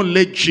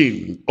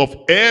acknowledging of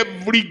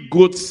every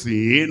good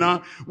thing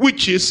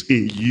which is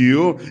in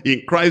you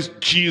in Christ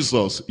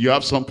Jesus. You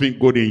have something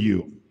good in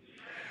you.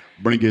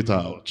 Bring it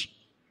out.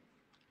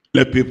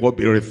 Let people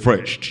be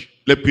refreshed.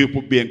 Let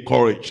people be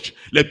encouraged.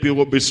 Let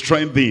people be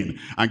strengthened.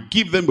 And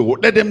give them the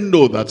word. Let them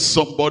know that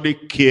somebody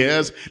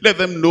cares. Let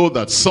them know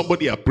that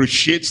somebody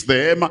appreciates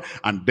them.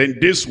 And then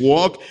this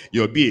work,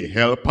 you'll be a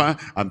helper.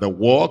 And the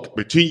work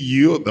between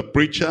you, the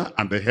preacher,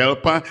 and the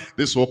helper,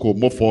 this work will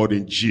move forward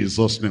in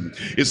Jesus' name.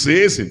 It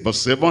says in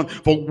verse 7,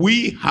 for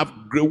we have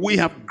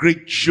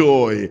great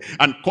joy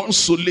and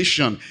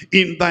consolation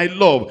in thy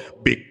love,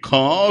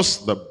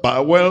 because the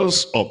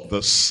bowels of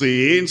the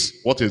saints,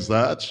 what is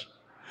that?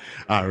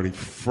 Are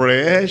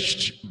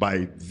refreshed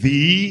by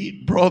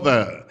thee,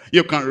 brother.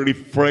 You can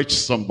refresh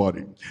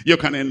somebody. You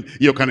can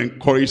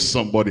encourage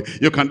somebody.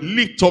 You can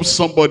lift up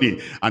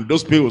somebody. And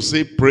those people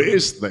say,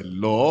 praise the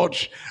Lord.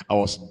 I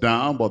was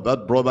down, but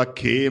that brother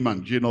came,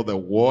 and the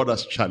word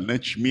has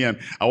challenged me, and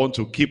I want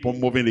to keep on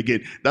moving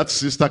again. That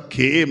sister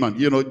came, and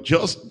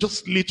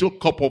just little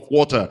cup of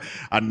water.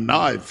 And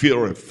now I feel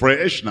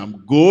refreshed, and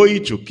I'm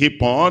going to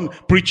keep on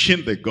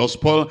preaching the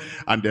gospel,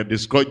 and the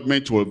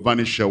discouragement will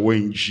vanish away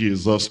in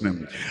Jesus'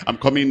 name. I'm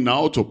coming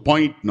now to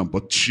point number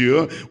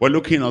 2. We're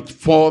looking at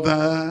further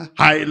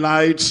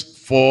highlights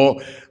for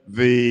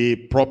the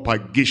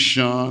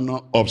propagation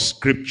of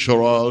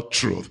scriptural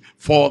truth.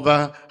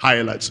 Further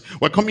highlights.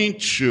 We're coming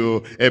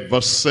to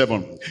verse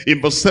 7.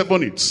 In verse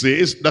 7 it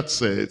says, that's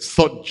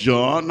 3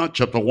 John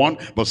chapter 1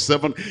 verse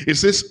 7. It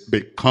says,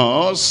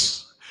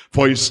 because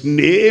for his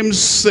name's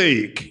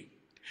sake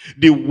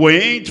they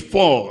went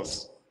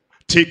forth,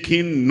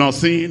 taking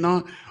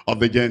nothing of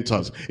the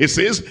Gentiles. It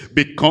says,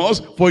 because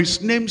for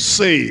his name's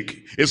sake.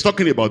 It's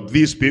talking about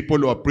these people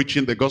who are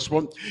preaching the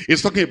gospel.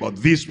 It's talking about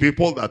these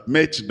people that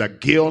met, that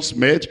Gaius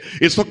met.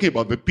 It's talking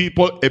about the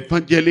people,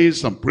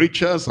 evangelists and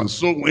preachers and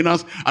soul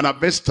winners and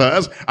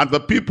harvesters, and the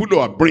people who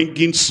are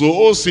bringing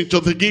souls into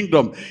the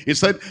kingdom. He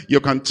said, you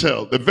can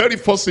tell. The very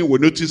first thing we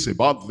notice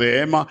about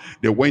them,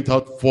 they went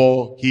out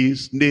for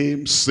his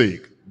name's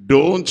sake.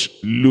 Don't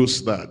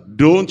lose that.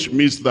 Don't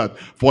miss that.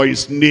 For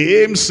his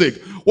name's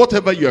sake.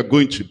 Whatever you are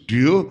going to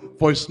do,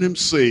 for his name's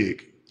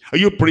sake. Are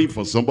you praying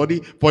for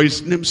somebody? For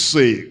his name's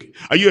sake.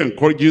 Are you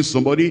encouraging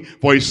somebody?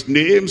 For his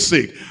name's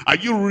sake. Are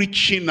you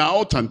reaching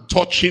out and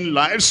touching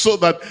lives so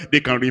that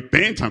they can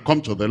repent and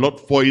come to the Lord?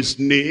 For his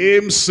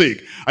name's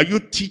sake. Are you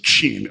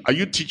teaching? Are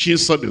you teaching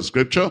Sunday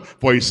scripture?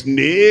 For his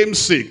name's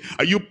sake.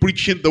 Are you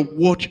preaching the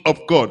word of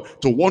God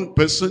to one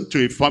person,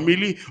 to a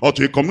family, or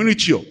to a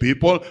community of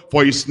people?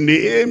 For his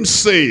name's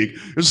sake.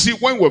 You see,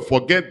 when we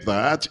forget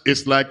that,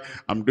 it's like,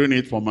 I'm doing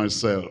it for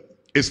myself.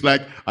 It's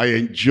like, I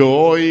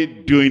enjoy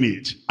doing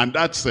it. And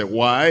that's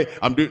why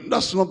I'm doing.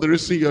 That's not the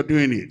reason you're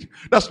doing it.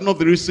 That's not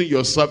the reason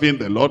you're serving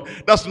the Lord.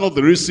 That's not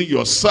the reason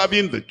you're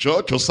serving the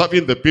church or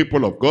serving the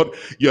people of God.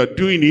 You're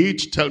doing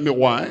it. Tell me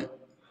why.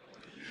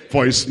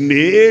 For his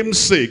name's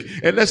sake.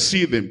 And let's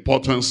see the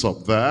importance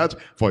of that.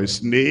 For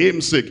his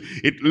name's sake.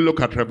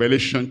 Look at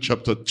Revelation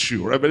chapter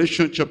 2.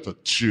 Revelation chapter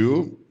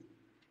 2.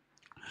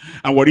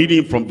 And we're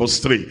reading from verse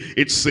 3.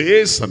 It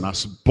says, and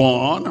has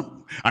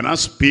borne and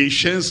has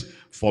patience,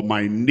 for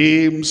my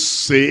name's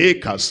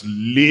sake has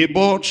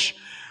labored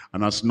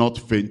and has not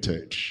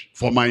fainted.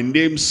 For my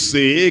name's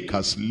sake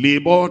has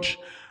labored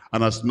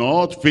and has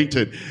not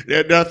fainted.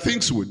 There are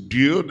things we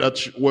do that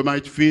we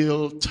might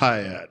feel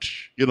tired.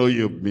 You know,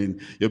 you've been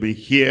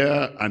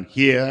here and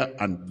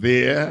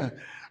there.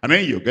 And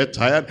then you get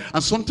tired,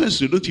 and sometimes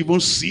you don't even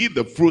see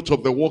the fruit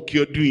of the work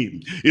you're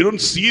doing. You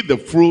don't see the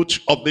fruit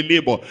of the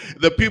labor.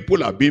 The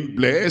people are being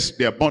blessed,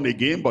 they are born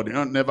again, but they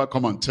don't never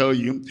come and tell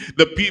you.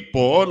 The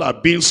people are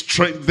being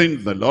strengthened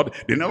in the Lord,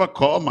 they never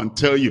come and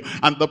tell you.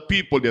 And the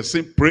people, they're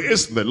saying,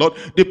 praise the Lord.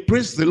 They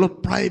praise the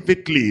Lord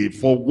privately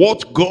for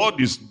what God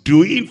is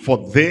doing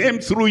for them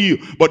through you,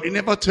 but they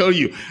never tell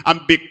you.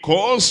 And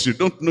because you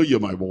don't know, you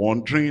might be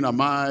wondering, am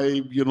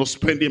I,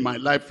 spending my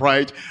life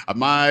right?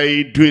 Am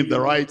I doing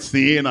the right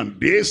thing? And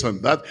this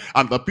and that,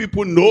 and the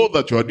people know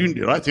that you are doing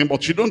the right thing,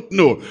 but you don't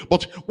know.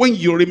 But when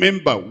you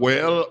remember,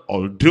 well,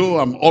 although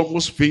I'm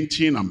almost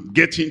fainting, I'm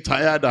getting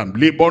tired, I'm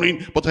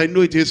laboring, but I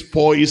know it is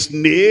for his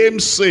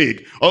name's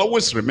sake.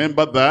 Always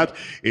remember that.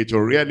 It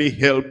will really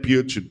help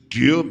you to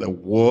do the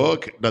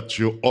work that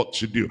you ought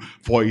to do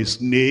for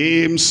his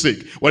name's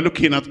sake. We're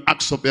looking at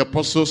Acts of the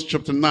Apostles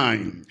chapter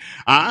 9.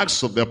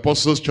 Acts of the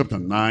Apostles chapter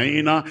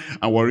 9,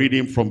 and we're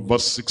reading from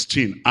verse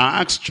 16.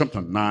 Acts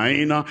chapter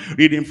 9,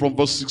 reading from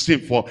verse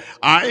 16. For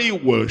I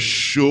will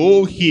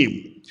show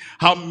him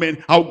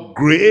how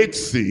great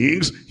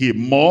things he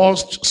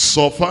must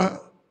suffer.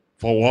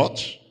 For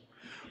what?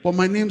 For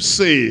my name's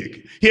sake.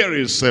 Here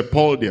is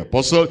Paul the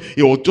apostle.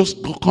 He was just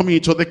coming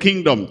into the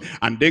kingdom,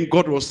 and then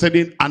God was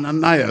telling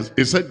Ananias,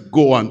 he said,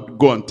 go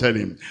and tell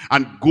him,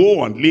 and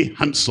go and lay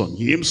hands on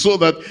him so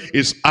that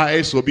his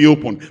eyes will be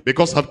open,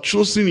 because I've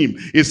chosen him.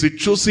 He's a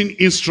chosen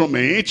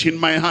instrument in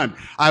my hand.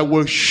 I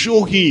will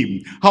show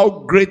him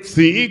how great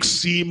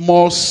things he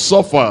must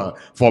suffer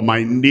for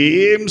my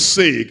name's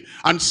sake.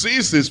 And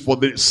says this for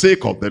the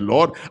sake of the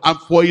Lord and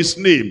for his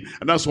name.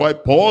 And that's why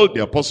Paul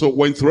the apostle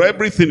went through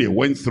everything he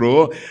went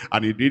through,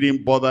 and it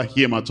didn't bother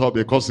him at all,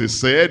 because he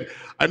said,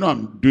 I know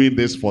I'm doing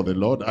this for the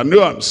Lord. I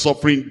know I'm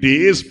suffering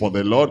this for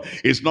the Lord.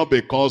 It's not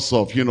because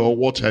of,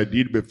 what I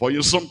did before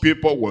you. Some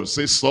people will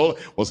say Saul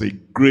was a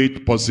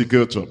great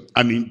persecutor,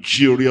 an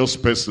injurious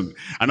person.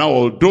 And now,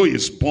 although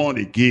he's born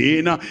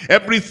again,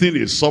 everything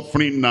he's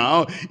suffering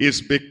now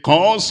is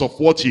because of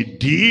what he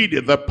did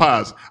in the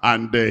past.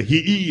 And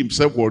he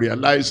himself will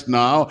realize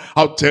now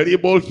how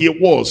terrible he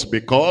was,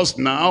 because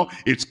now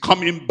it's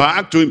coming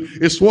back to him.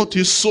 It's what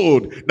he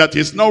sowed that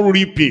is now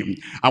reaping.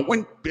 And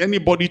when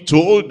anybody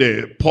told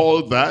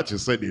Paul that, he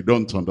said, they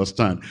don't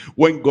understand.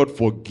 When God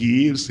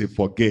forgives, he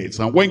forgets.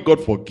 And when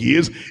God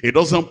forgives, he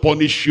doesn't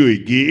punish you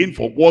again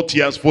for what he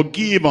has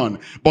forgiven.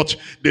 But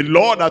the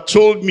Lord had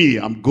told me,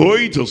 I'm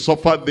going to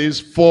suffer this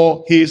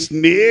for his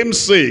name's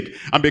sake.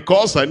 And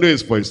because I know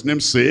it's for his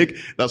name's sake,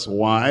 that's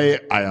why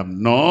I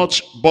am not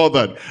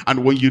bothered.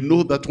 And when you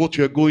know that what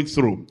you're going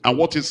through and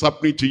what is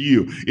happening to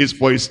you is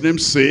for his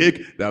name's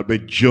sake, there'll be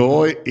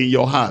joy in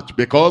your heart,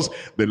 because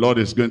the Lord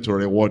is going to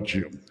reward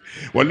you.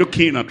 We're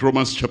looking at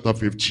Romans chapter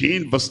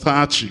 15 verse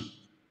 30.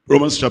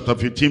 Romans chapter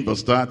 15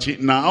 verse 30.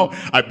 Now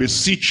I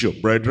beseech you,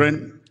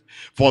 brethren,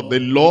 for the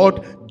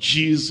Lord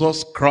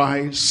Jesus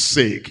Christ's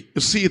sake.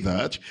 You see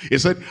that? He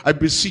said, I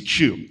beseech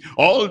you,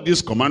 all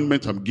these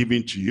commandments I'm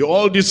giving to you,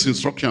 all this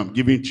instruction I'm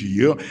giving to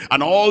you,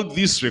 and all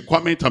this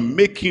requirement I'm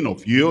making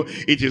of you,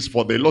 it is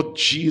for the Lord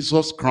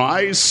Jesus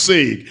Christ's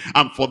sake,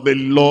 and for the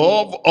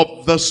love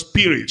of the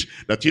Spirit,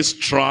 that you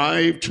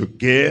strive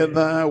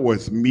together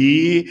with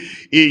me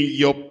in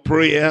your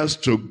prayers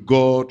to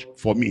God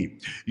for me.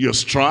 You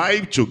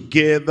strive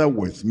together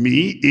with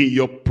me in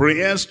your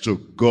prayers to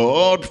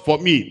God for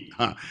me.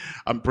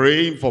 I'm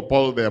praying for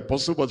Paul the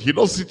Apostle, but he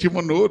doesn't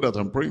even know that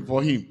I'm praying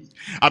for him.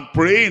 I'm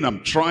praying,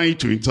 I'm trying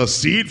to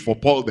intercede for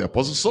Paul the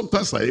Apostle.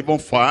 Sometimes I even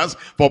fast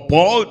for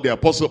Paul the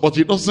Apostle, but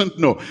he doesn't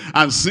know.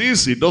 And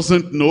since he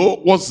doesn't know,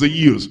 what's the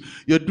use?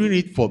 You're doing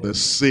it for the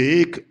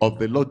sake of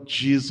the Lord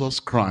Jesus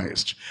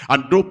Christ.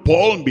 And though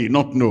Paul may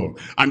not know,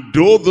 and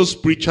though those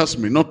preachers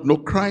may not know,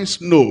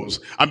 Christ knows.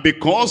 And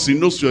because he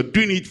knows you're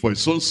doing it for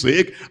his own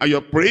sake, and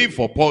you're praying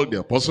for Paul the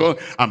Apostle,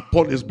 and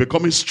Paul is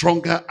becoming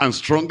stronger and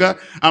stronger,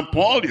 and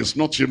Paul is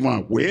not even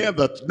aware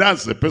that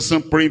that's the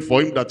person praying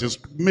for him that is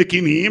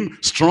making him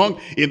strong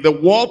in the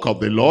work of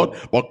the Lord.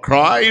 But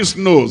Christ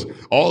knows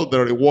all the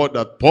reward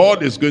that Paul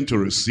is going to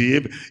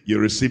receive. You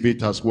receive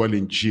it as well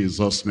in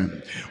Jesus'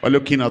 name. We're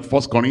looking at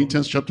 1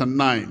 Corinthians chapter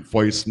 9.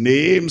 For his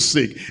name's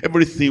sake,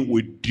 everything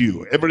we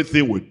do,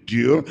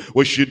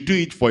 we should do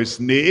it for his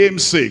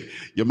name's sake.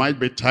 You might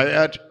be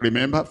tired,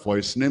 remember, for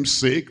his name's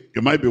sake.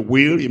 You might be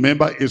weary,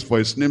 remember, it's for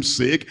his name's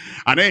sake.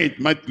 And then it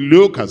might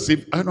look as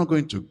if, I'm not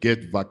going to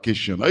get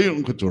vacation. Are you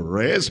not going to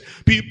rest?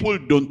 People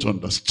don't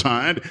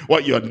understand why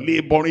you're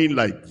laboring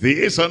like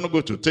this. I'm not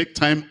going to take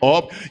time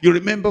off. You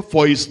remember,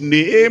 for his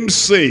name's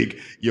sake,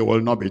 you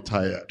will not be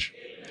tired.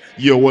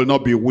 You will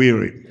not be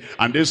weary.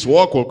 And this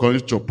work will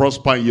continue to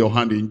prosper in your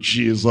hand in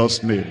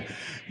Jesus' name.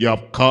 You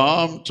have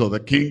come to the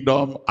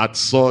kingdom at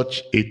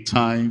such a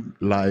time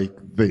like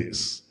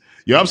this.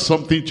 You have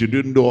something to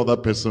do no other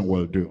person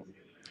will do.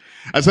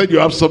 I said you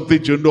have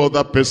something to do no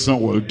other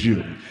person will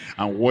do.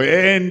 And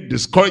when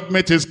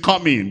discouragement is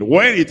coming,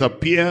 when it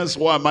appears,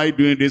 why am I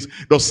doing this?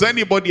 Does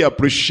anybody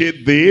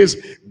appreciate this?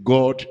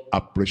 God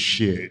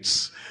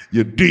appreciates.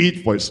 You do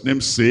it for his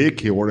name's sake,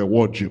 he will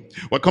reward you.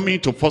 We're coming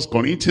to 1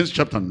 Corinthians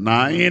chapter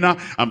 9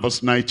 and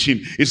verse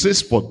 19. It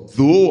says, for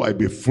though I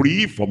be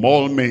free from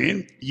all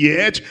men,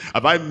 yet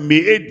have I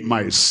made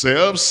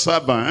myself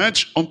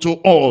servant unto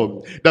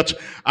all, that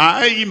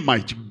I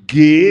might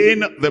gain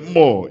the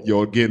more.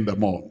 You'll gain the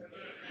more.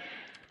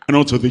 And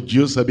unto the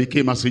Jews I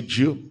became as a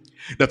Jew,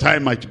 that I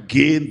might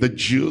gain the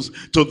Jews.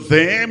 To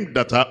them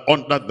that are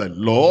under the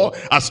law,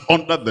 as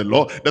under the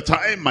law, that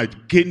I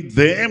might gain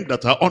them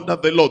that are under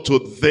the law. To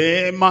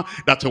them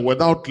that are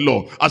without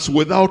law, as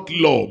without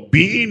law,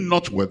 being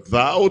not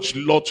without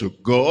law to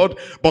God,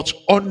 but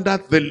under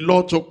the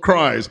law to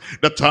Christ,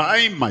 that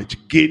I might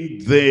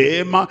gain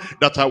them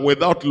that are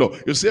without law.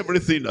 You see,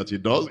 everything that he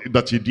does,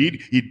 that he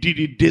did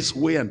it this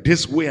way and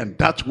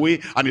that way.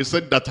 And he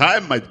said that I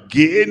might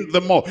gain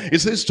them all. He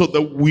says, to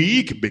the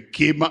weak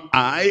became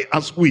I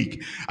as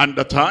weak, and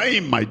that I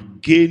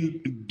might gain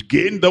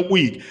the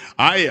weak.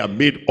 I have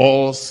made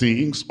all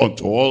things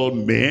unto all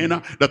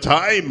men, that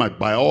I might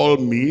by all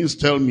means,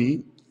 tell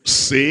me,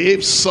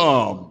 save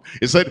some.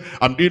 He said,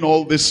 I'm doing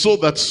all this so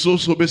that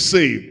souls will be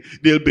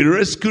saved. They'll be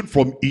rescued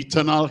from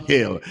eternal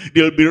hell.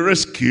 They'll be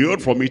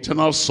rescued from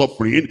eternal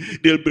suffering.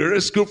 They'll be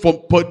rescued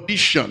from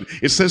perdition.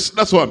 He says,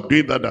 that's why I'm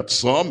doing that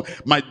some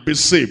might be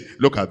saved.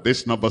 Look at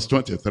this, now verse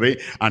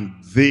 23. And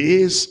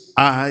this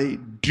I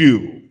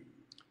do.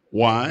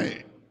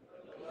 Why?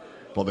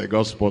 For the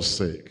gospel's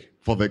sake.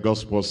 For the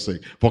gospel's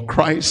sake. For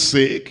Christ's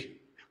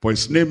sake. For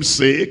his name's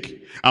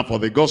sake. And for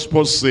the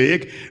gospel's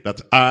sake,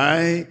 that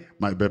I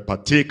might be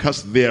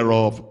partakers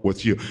thereof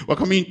with you. We're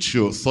coming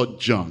to 3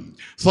 John.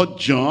 3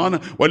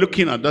 John, we're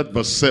looking at that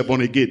verse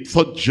 7 again.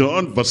 3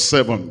 John verse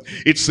 7.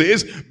 It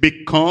says,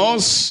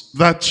 because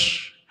that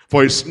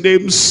for his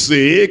name's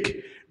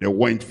sake, they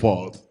went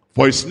forth.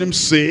 For his name's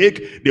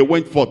sake, they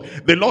went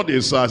forth. The Lord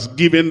has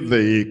given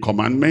the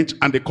commandment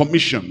and the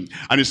commission.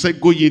 And he said,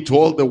 go ye into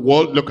all the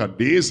world. Look at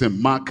this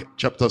in Mark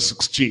chapter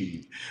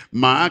 16.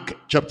 Mark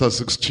chapter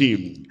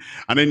 16.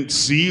 And then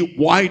see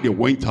why they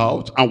went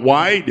out and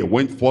why they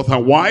went forth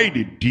and why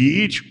they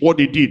did what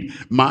they did.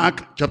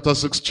 Mark chapter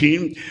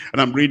 16.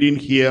 And I'm reading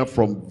here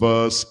from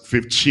verse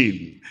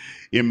 15.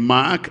 In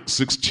Mark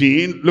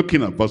 16,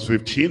 looking at verse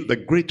 15, the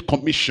Great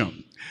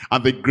Commission.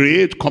 And the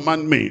great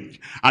commandment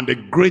and the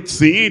great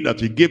thing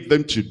that he gave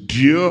them to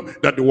do,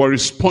 that they were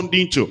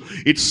responding to.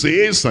 It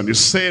says, and he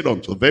said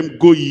unto them,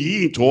 go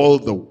ye into all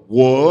the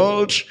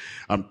world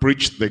and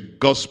preach the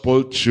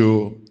gospel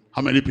to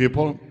how many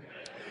people?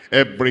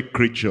 Every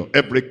creature,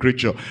 every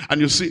creature.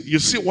 And you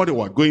see what they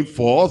were going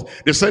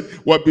forth. They said,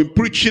 we have been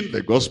preaching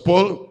the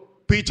gospel.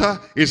 Peter,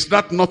 is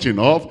that not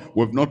enough?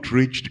 We've not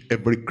reached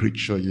every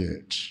creature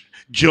yet.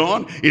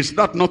 John, is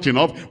that not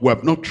enough? We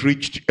have not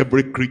reached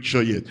every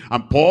creature yet.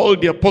 And Paul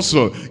the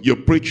apostle, you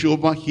preach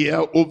over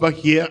here,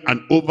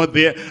 and over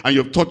there, and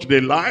you've touched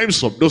the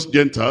lives of those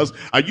Gentiles.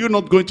 Are you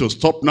not going to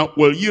stop now?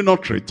 Will you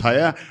not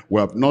retire? We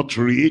have not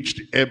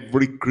reached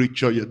every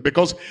creature yet.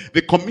 Because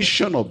the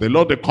commission of the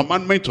Lord, the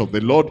commandment of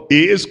the Lord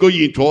is go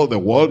ye into all the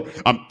world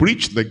and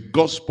preach the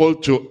gospel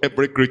to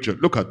every creature.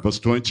 Look at verse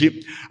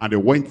 20. And they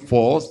went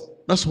forth.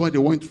 That's why they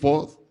went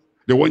forth.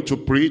 They went to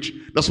preach.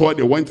 That's why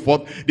they went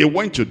forth. They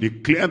went to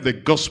declare the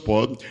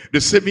gospel, the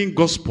saving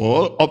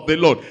gospel of the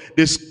Lord,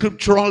 the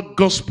scriptural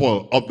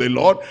gospel of the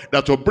Lord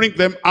that will bring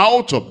them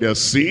out of their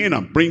sin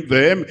and bring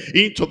them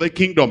into the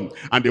kingdom.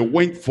 And they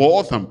went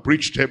forth and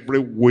preached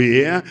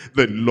everywhere,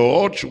 the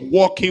Lord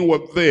walking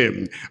with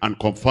them and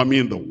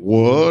confirming the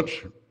word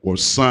with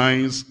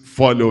signs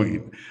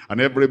following. And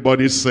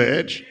everybody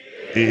said,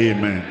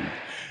 Amen.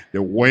 They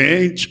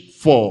went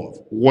forth.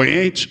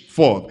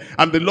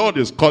 And the Lord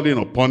is calling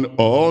upon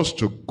us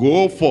to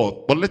go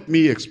forth. But let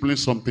me explain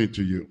something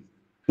to you.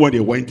 When they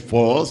went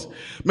forth,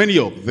 many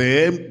of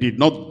them did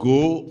not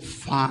go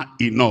far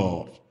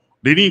enough.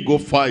 They didn't go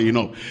far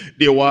enough.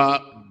 They were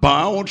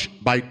bound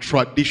by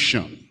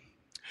tradition.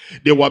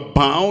 They were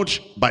bound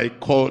by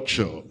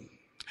culture.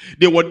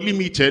 They were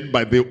limited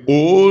by the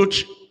old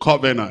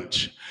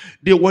covenant.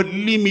 They were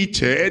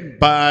limited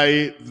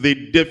by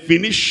the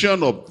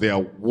definition of their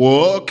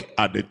work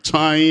at the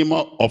time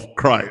of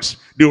Christ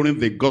during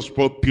the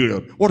gospel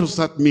period. What does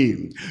that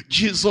mean?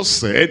 Jesus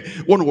said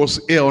when he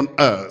was here on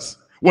earth,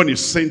 when he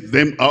sent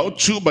them out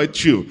 2 by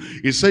 2,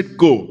 he said,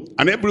 go,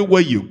 and everywhere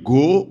you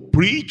go,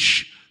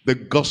 preach the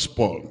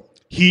gospel.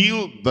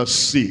 Heal the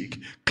sick,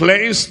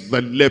 cleanse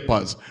the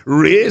lepers,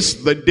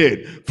 raise the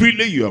dead.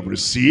 Freely you have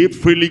received,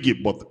 freely give.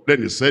 But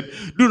then he said,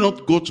 do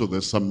not go to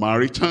the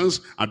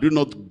Samaritans and do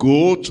not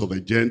go to the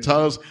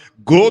Gentiles.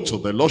 Go to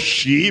the lost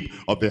sheep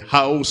of the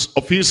house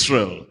of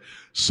Israel.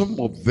 Some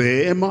of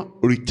them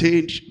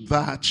retained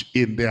that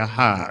in their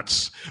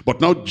hearts.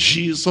 But now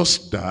Jesus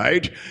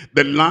died,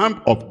 the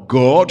Lamb of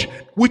God,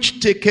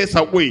 which taketh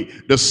away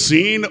the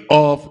sin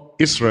of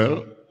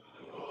Israel,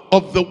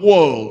 of the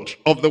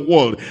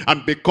world.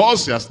 And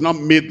because he has now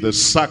made the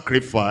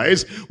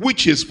sacrifice,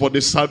 which is for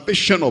the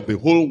salvation of the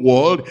whole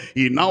world,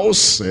 he now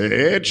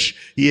said,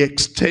 he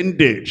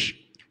extended,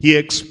 he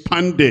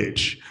expanded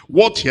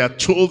what he had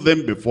told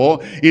them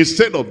before.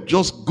 Instead of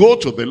just go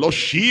to the lost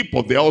sheep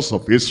of the house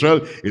of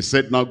Israel, he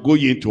said, now go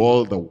ye into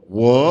all the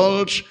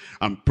world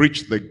and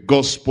preach the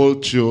gospel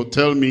to,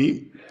 tell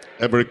me,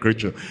 every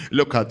creature.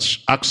 Look at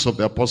Acts of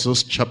the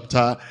Apostles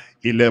chapter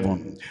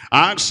 11.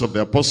 Acts of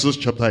the Apostles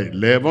chapter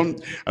 11,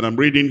 and I'm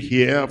reading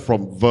here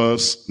from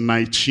verse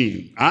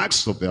 19.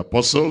 Acts of the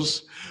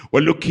Apostles,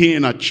 we're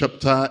looking at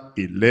chapter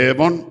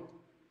 11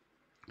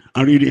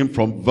 and reading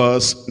from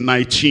verse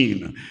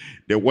 19.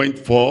 They went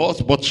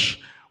forth, but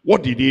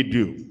what did they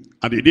do?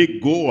 And did they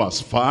go as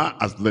far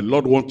as the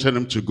Lord wanted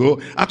them to go?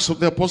 Acts of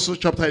the Apostles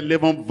chapter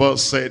 11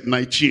 verse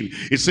 19.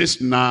 It says,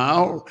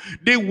 now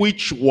they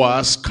which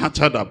were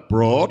scattered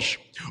abroad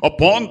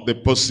upon the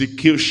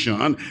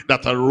persecution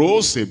that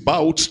arose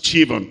about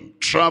Stephen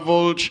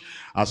traveled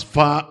as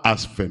far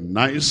as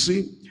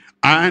Phoenicia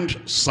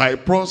and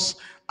Cyprus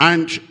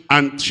and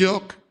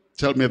Antioch.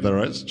 Tell me the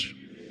rest.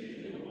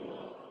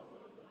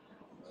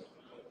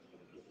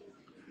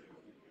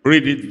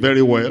 Read it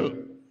very well.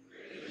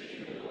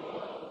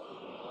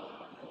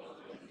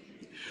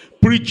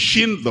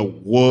 Preaching the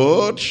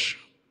word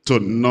to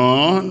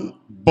none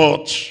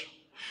but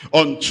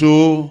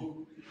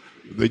unto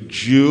the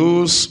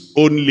Jews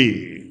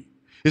only.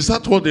 Is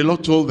that what the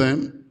Lord told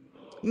them?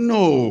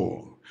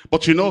 No.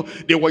 But you know,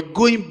 they were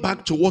going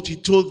back to what he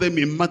told them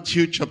in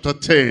Matthew chapter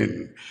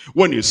 10.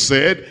 When he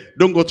said,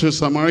 don't go to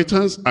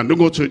Samaritans and don't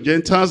go to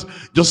Gentiles,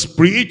 just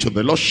preach to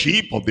the lost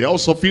sheep of the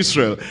house of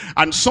Israel.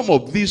 And some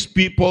of these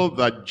people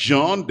that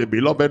John, the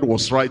beloved,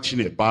 was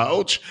writing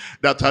about,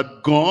 that had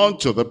gone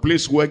to the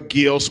place where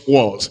Gaius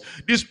was.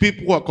 These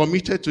people were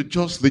committed to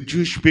just the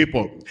Jewish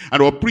people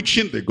and were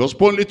preaching the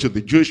gospel only to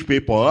the Jewish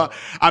people.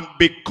 And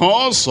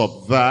because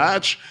of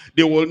that,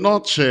 they will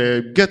not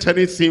get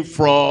anything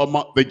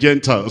from the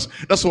Gentiles.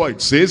 That's why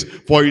it says,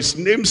 for his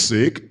name's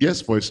sake,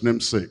 yes, for his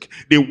name's sake,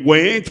 they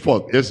went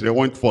forth, yes, they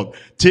went forth,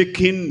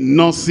 taking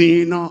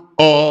nothing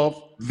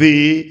of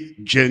the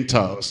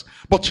Gentiles.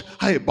 But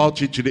how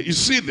about it today? You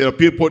see, there are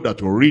people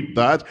that will read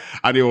that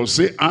and they will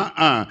say,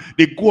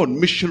 they go on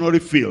missionary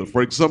field.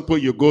 For example,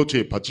 you go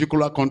to a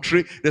particular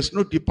country, there's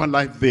no deeper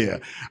life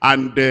there,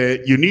 and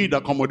you need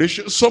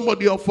accommodation.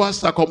 Somebody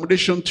offers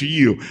accommodation to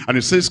you and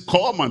it says,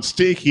 come and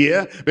stay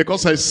here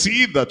because I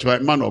see that you are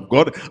a man of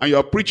God and you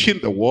are preaching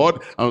the word.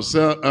 And I'll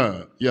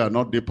say, you are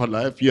not deeper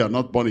life, you are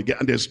not born again,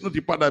 and there's no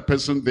deeper life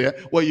person there.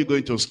 Where are you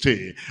going to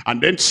stay?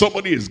 And then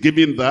somebody is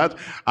giving that,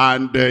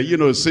 and you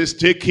know, it says,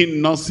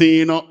 taking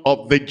nothing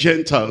of the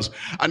Gentiles.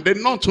 And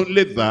then not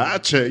only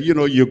that,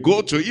 you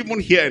go to, even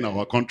here in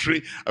our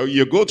country,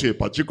 you go to a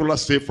particular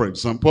state, for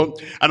example,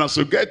 and as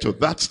you get to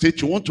that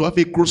state, you want to have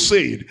a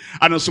crusade.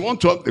 And as you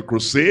want to have the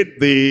crusade,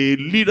 the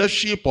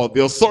leadership or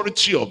the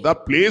authority of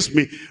that place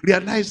may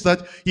realize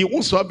that he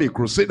wants to have a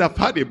crusade. I've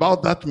heard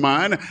about that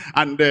man,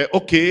 and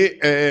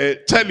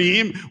tell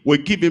him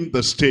we'll give him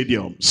the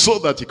stadium so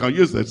that he can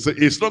use it.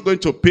 He's not going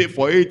to pay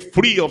for it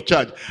free of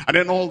charge. And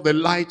then all the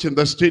light in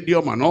the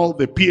stadium and all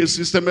the PA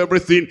system,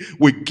 everything,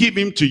 we give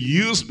him to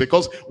use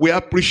because we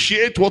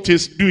appreciate what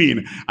he's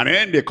doing. And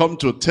then they come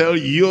to tell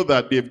you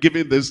that they've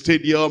given the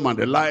stadium and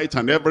the light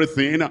and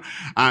everything,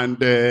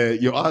 and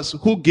you ask,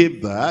 who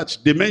gave that?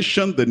 They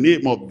mention the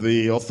name of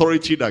the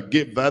authority that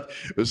gave that.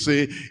 You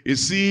say,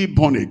 is he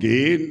born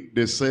again?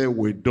 They say,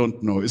 we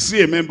don't know. Is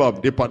he a member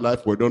of Deeper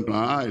Life? We don't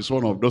know. It's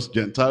one of those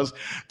Gentiles.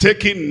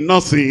 Taking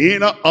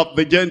nothing of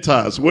the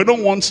Gentiles. We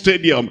don't want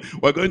stadium.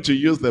 We're going to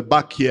use the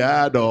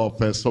backyard of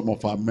some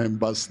of our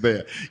members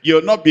there.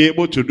 You'll not be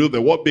able to do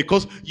the work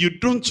because you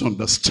don't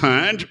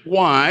understand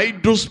why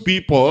those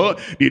people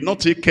did not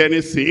take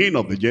anything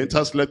of the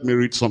Gentiles. Let me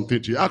read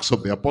something to you. Acts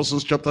of the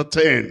Apostles chapter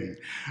 10.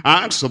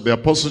 Acts of the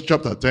Apostles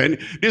chapter 10.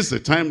 This is the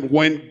time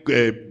when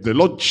the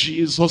Lord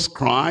Jesus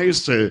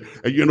Christ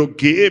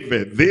gave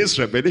this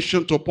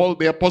revelation to Paul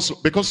the Apostle.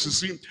 Because you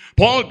see,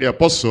 Paul the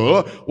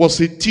Apostle was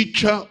a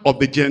teacher of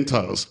the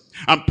Gentiles.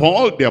 And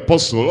Paul the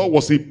Apostle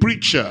was a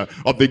preacher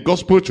of the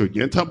gospel to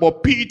Gentiles.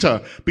 But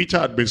Peter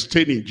had been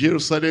staying in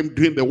Jerusalem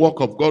doing the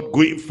work of God,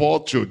 going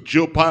forth to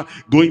Joppa,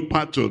 going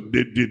back to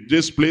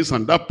this place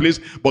and that place.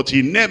 But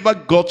he never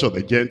got to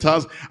the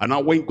Gentiles. And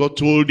now when God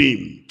told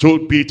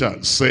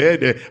Peter,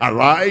 said,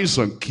 arise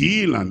and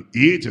kill and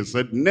eat, he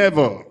said,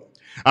 never.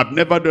 I've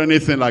never done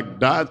anything like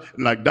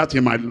that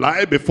in my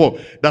life before.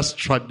 That's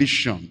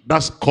tradition.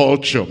 That's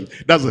culture.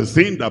 That's the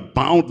thing that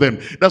bound them.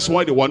 That's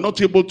why they were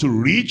not able to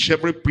reach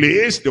every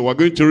place they were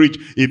going to reach.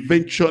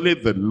 Eventually,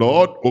 the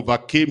Lord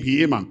overcame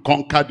him and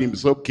conquered him. He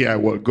said, okay, I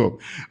will go.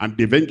 And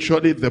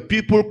eventually, the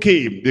people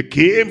came. They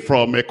came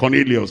from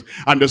Cornelius.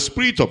 And the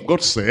Spirit of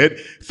God said,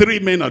 3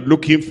 men are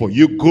looking for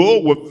you. Go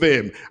with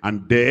them.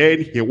 And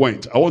then he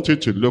went. I want you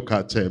to look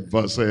at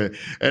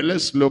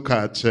let's look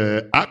at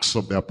Acts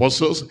of the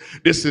Apostles.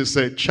 This is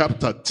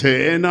chapter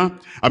 10.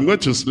 I'm going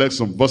to select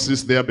some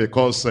verses there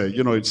because,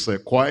 it's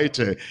quite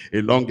a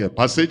long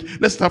passage.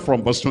 Let's start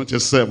from verse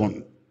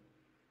 27.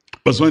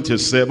 Verse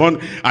 27,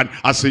 and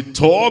as he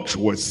talked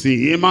with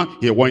him,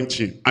 he went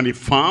in, and he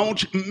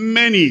found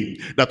many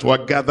that were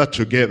gathered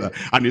together.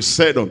 And he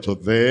said unto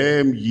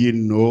them, ye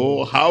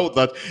know how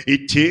that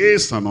it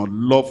is an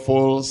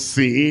unlawful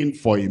thing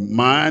for a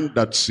man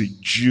that's a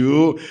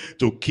Jew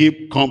to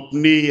keep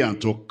company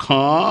and to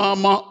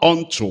come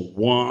unto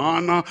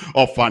one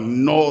of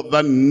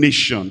another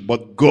nation.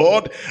 But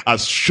God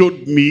has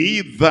showed me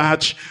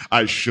that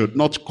I should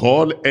not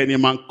call any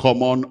man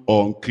common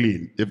or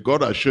unclean. If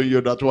God has shown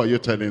you that, why are you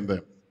telling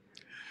them?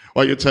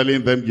 Why are you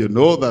telling them, you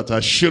know that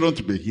I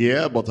shouldn't be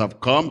here, but I've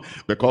come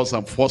because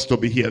I'm forced to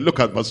be here? Look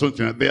at verse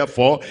 29.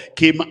 Therefore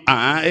came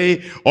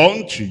I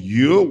unto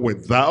you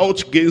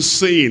without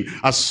gainsaying,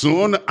 as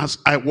soon as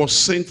I was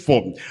sent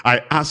for.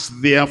 I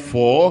asked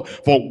therefore,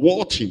 for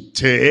what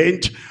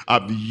intent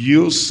have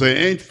you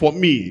sent for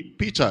me?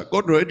 Peter,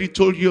 God already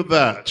told you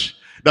that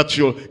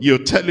you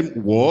tell him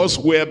was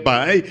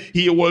whereby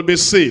he will be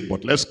saved.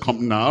 But let's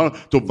come now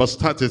to verse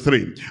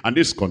 33. And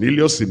this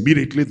Cornelius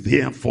immediately,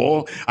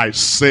 therefore I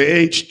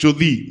sent to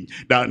thee,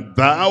 that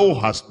thou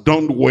hast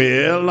done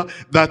well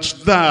that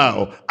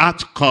thou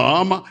art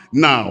come.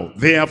 Now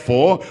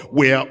therefore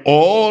we are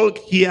all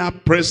here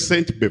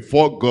present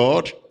before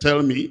God.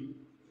 Tell me,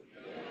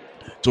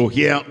 to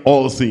hear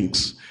all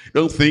things.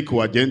 Don't think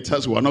we are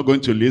Gentiles, we are not going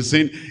to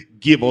listen.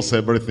 Give us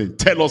everything.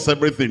 Tell us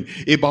everything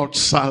about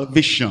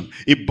salvation,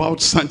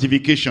 about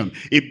sanctification,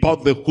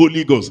 about the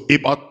Holy Ghost,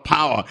 about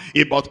power,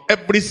 about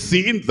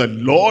everything the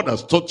Lord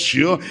has taught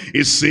you.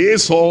 It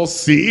says all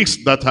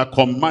things that are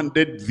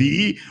commanded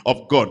thee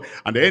of God.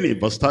 And then in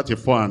verse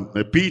 34,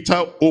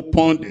 Peter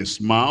opened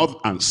his mouth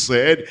and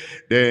said,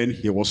 then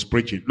he was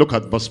preaching. Look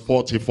at verse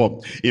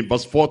 44. In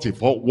verse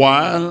 44,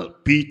 while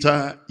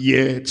Peter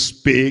yet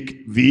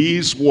spake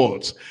these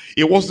words.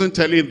 He wasn't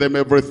telling them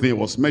everything. He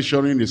was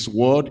measuring his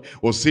word.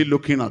 Was still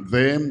looking at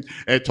them,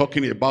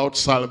 talking about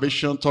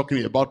salvation,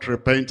 talking about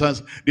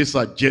repentance. These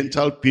are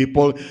Gentile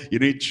people. You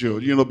need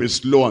to, be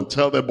slow and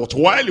tell them. But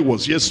while he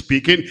was yet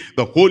speaking,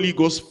 the Holy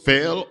Ghost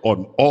fell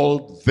on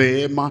all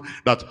them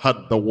that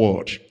heard the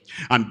word.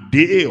 And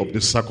they of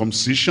the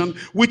circumcision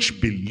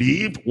which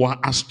believed were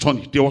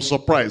astonished. They were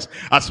surprised.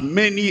 As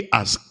many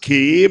as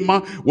came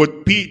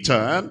with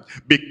Peter,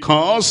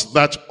 because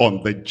that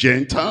on the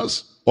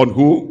Gentiles, on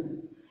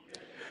who?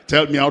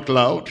 Tell me out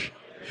loud.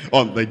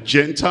 On the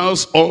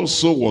Gentiles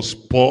also was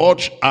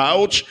poured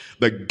out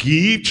the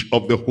gift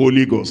of the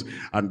Holy Ghost.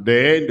 And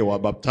then they were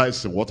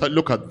baptized in water.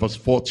 Look at verse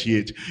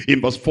 48.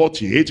 In verse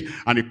 48,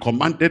 and he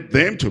commanded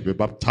them to be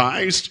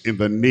baptized in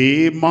the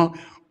name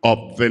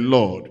of the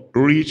Lord.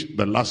 Read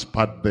the last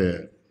part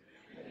there.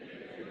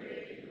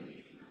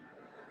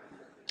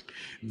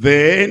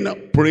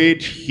 then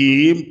prayed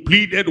him,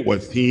 pleaded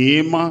with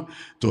him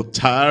to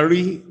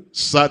tarry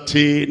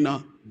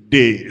certain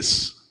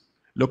days.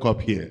 Look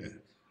up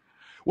here.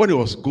 When he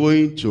was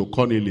going to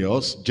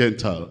Cornelius,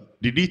 Gentile,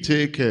 did he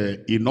take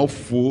enough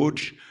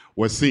food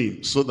with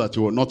him so that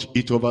he will not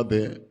eat over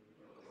there?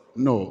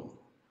 No.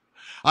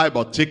 How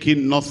about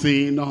taking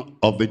nothing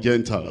of the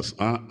Gentiles?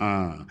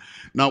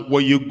 Now,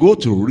 when you go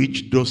to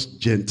reach those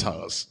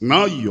Gentiles,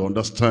 now you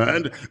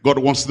understand God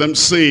wants them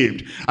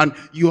saved. And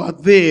you are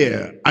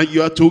there, and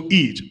you are to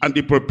eat, and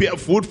they prepare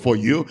food for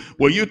you.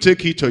 Will you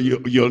take it or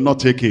you'll not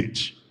take it?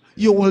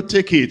 You will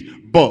take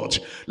it. But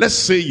let's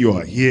say you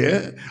are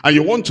here and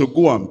you want to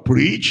go and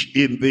preach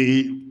in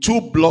the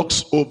 2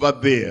 blocks over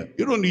there.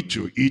 You don't need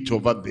to eat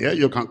over there.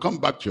 You can come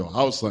back to your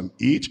house and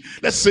eat.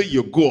 Let's say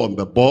you go on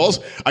the bus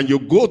and you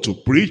go to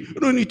preach. You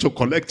don't need to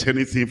collect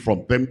anything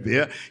from them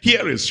there.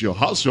 Here is your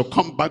house. You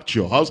come back to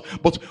your house.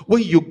 But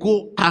when you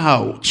go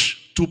out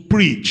to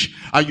preach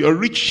and you're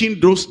reaching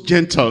those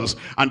Gentiles,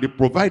 and they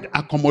provide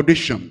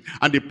accommodation,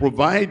 and they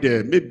provide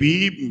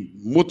maybe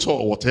motor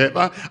or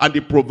whatever, and they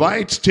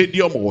provide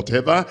stadium or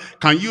whatever,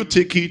 can you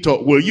take it,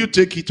 or will you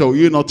take it, or will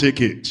you not take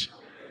it?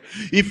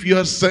 If you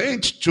are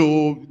sent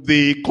to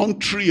the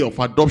country of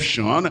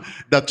adoption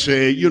that,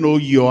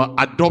 you are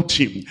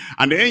adopting,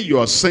 and then you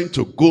are sent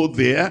to go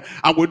there,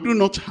 and we do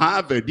not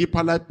have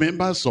Deeper Life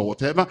members or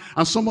whatever,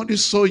 and somebody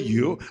saw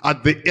you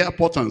at the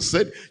airport and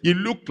said, you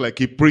look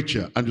like a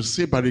preacher, and you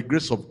say, by the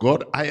grace of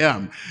God, I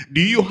am. Do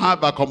you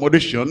have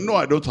accommodation? No,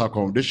 I don't have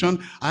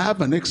accommodation. I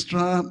have an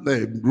extra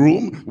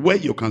room where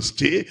you can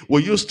stay. Will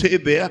you stay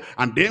there?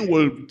 And then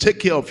we'll take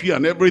care of you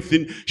and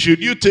everything.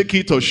 Should you take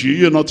it or should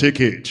you not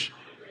take it?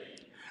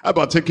 How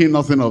about taking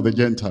nothing of the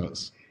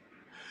Gentiles?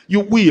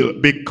 You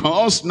will,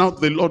 because now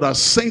the Lord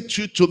has sent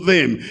you to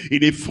them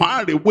in a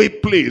faraway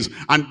place,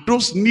 and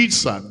those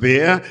needs are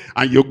there,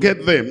 and you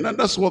get them. Now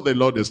that's what the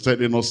Lord is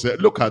telling us.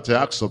 Look at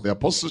Acts of the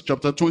Apostles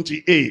chapter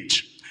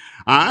 28.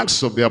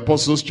 Acts of the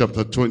Apostles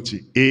chapter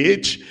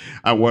 28,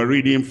 and we're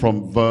reading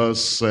from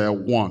verse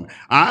 1.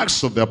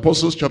 Acts of the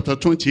Apostles chapter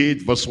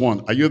 28 verse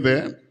 1. Are you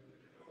there?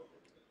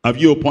 Have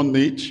you opened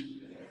it?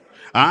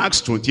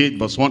 Acts 28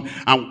 verse 1.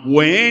 And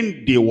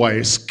when they were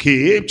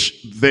escaped,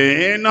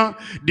 then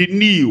they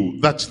knew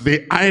that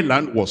the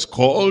island was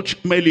called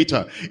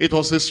Melita. It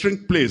was a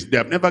strange place. They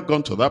have never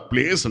gone to that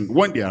place. And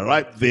when they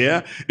arrived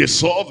there, they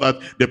saw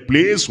that the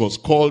place was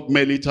called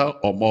Melita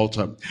or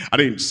Malta. And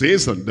then it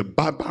says, and the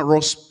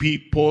barbarous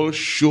people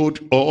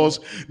showed us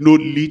no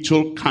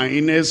little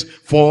kindness,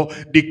 for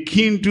they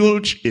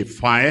kindled a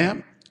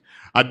fire.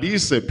 Are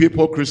these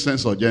people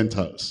Christians or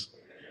Gentiles?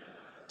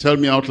 Tell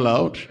me out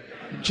loud.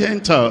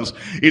 Gentiles.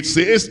 It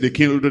says they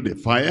kindled the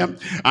fire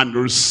and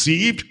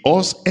received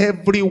us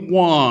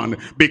everyone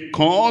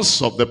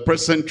because of the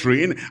present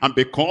rain and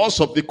because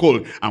of the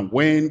cold. And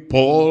when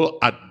Paul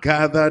had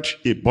gathered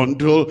a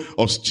bundle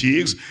of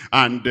sticks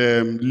and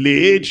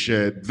laid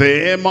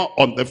them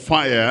on the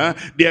fire,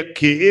 there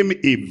came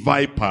a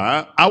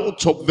viper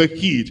out of the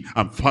heat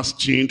and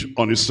fastened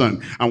on his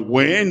hand. And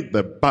when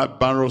the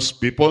barbarous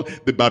people,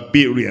 the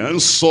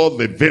barbarians, saw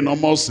the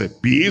venomous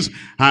beast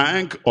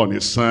hang on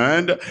his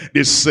hand,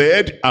 they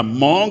said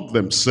among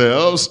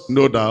themselves,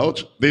 no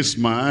doubt, this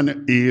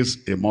man is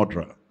a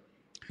murderer.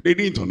 They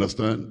didn't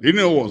understand. They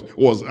didn't know what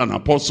was an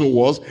apostle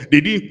was.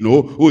 They didn't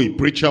know who a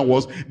preacher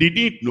was. They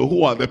didn't know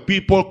who are the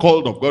people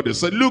called of God. They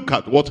said, look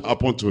at what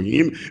happened to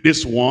him.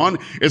 This one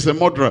is a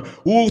murderer.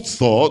 Whom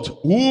thought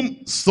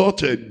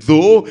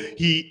though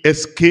he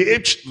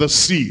escaped the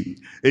sea.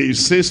 He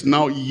says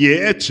now,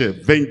 yet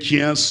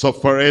vengeance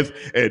suffereth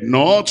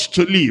not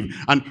to live.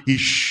 And he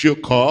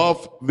shook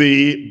off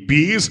the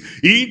beast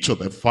into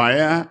the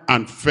fire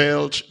and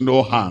felt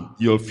no harm.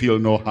 You'll feel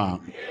no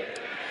harm.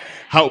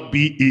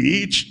 Howbeit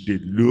they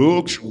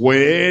looked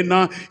when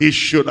he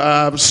should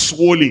have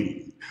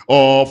swollen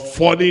or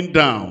fallen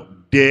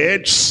down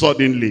dead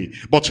suddenly.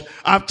 But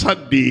after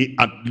they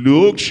had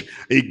looked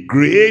a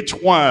great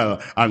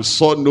while and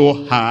saw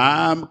no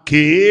harm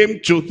came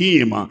to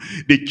him,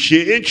 they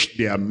changed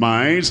their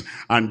minds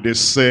and they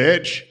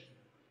said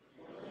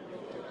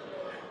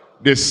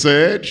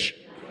it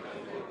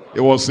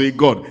was a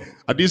God.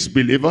 Are these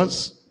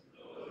believers?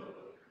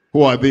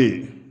 Who are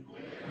they?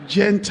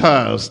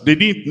 Gentiles. They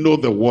didn't know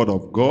the word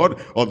of God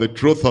or the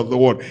truth of the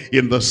word.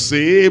 In the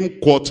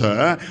same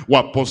quarter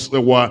were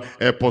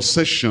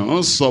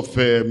possessions of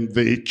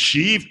the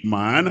chief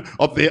man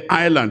of the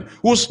island,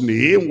 whose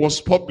name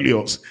was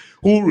Publius,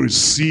 who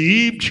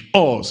received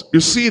us. You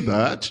see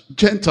that?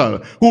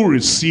 Gentile, who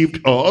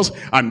received us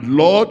and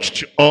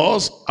lodged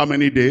us, how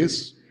many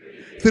days?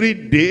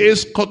 3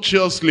 days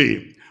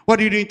courteously. Why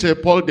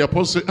didn't Paul the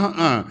apostle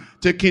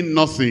taking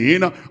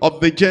nothing of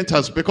the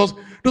Gentiles? Because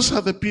those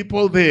are the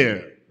people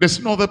there. There's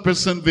no other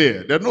person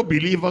there. There are no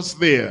believers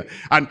there.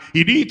 And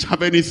he didn't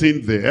have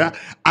anything there.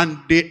 And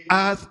the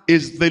earth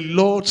is the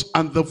Lord's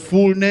and the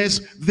fullness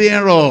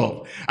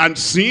thereof. And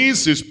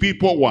since his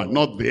people were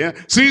not there,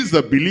 since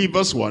the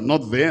believers were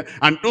not there,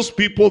 and those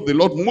people, the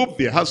Lord moved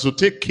their hearts to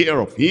take care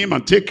of him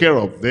and take care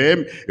of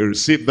them, he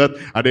received that.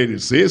 And then he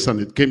says, and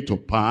it came to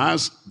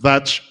pass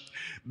that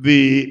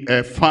the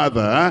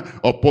father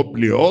of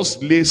Publius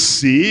lay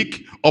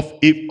sick of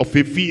a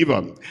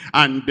fever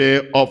and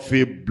of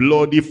a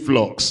bloody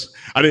flux.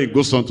 And then it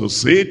goes on to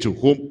say, to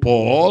whom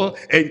Paul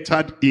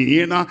entered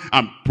in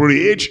and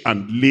prayed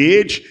and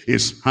laid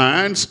his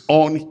hands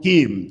on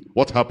him.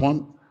 What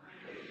happened?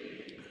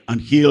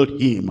 And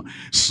healed him.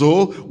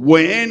 So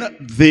when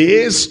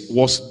this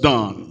was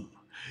done,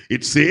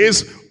 it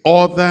says,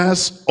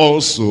 others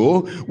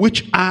also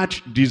which had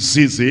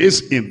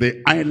diseases in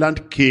the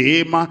island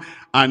came,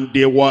 and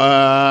they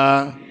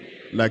were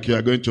like you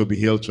are going to be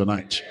healed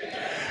tonight.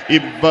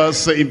 In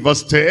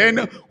verse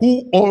 10,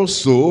 who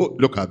also,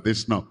 look at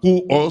this now, who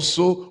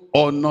also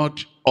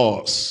honored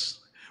us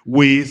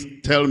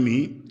with, tell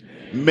me,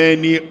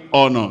 many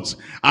honors.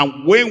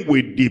 And when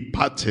we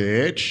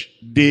departed,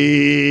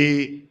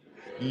 they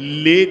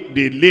laid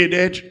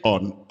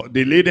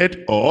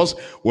us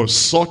with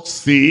such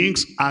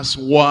things as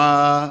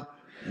were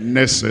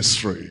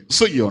necessary.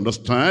 So you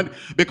understand,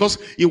 because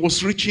he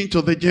was reaching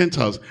to the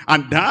Gentiles,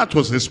 and that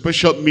was a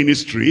special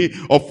ministry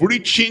of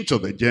reaching to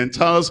the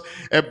Gentiles.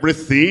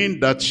 Everything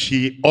that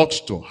he ought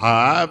to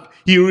have,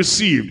 he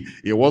received.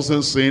 He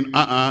wasn't saying,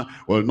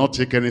 will not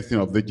take anything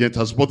of the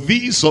Gentiles. But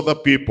these other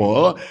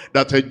people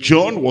that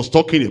John was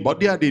talking about,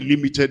 they had a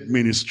limited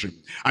ministry,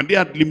 and they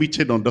had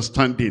limited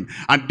understanding,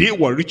 and they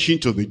were reaching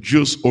to the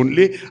Jews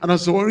only. And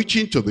as they were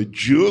reaching to the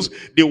Jews,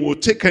 they will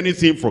take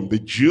anything from the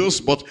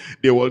Jews, but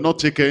they will not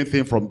take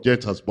anything from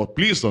Gentiles. But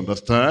please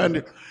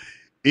understand,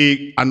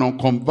 an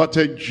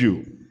unconverted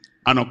Jew,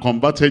 an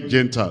unconverted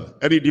Gentile,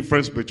 any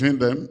difference between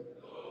them?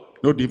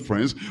 No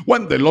difference.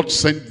 When the Lord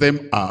sent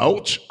them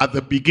out at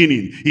the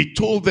beginning, he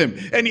told them,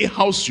 any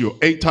house you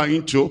enter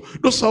into,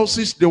 those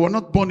houses, they were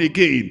not born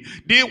again.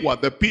 They were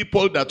the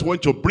people that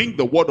went to bring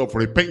the word of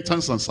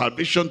repentance and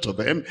salvation to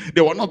them.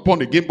 They were not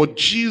born again. But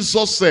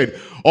Jesus said,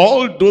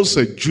 all those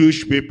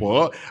Jewish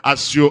people,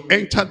 as you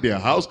enter their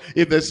house,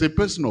 if there's a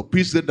person of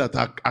peace there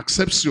that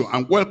accepts you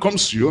and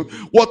welcomes you,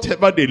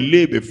 whatever they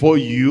lay before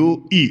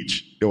you, eat.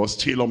 They were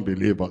still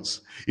unbelievers.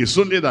 It's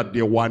only that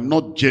they were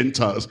not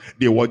Gentiles,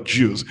 they were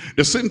Jews.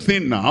 The same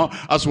thing now,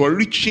 as we're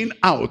reaching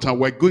out and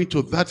we're going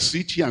to that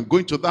city and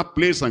going to that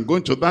place and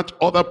going to that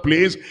other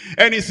place,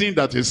 anything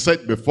that is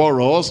set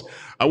before us,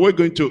 are we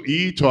going to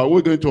eat, or are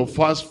we going to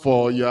fast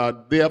for, you are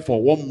there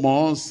for 1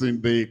 month in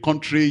the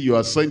country you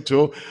are sent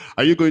to,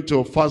 are you going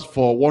to fast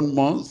for 1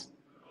 month?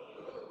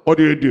 What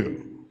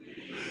do?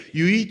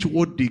 You eat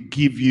what they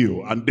give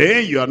you, and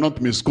then you are not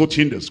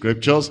misquoting the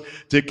scriptures,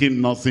 taking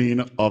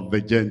nothing of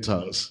the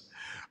Gentiles.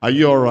 Are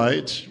you all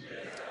right?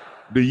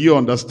 Do you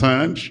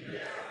understand?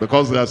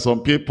 Because there are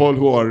some people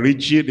who are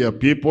rigid. There are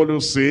people who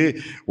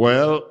say,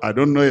 well, I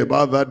don't know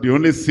about that. The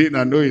only thing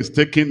I know is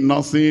taking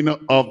nothing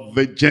of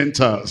the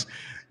Gentiles.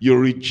 You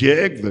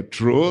reject the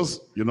truth,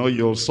 you know,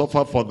 you'll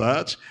suffer for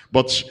that.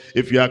 But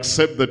if you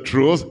accept the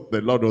truth,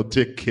 the Lord will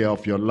take care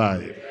of your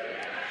life.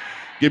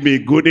 Give me a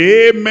good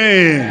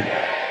amen.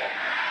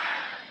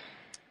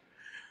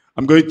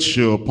 I'm going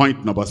to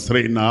point number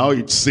 3 now.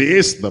 It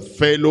says, the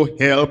fellow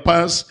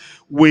helpers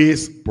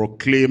with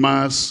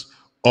proclaimers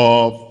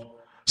of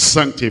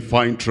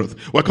sanctifying truth.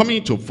 We're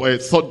coming to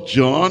 3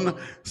 John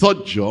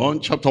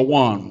chapter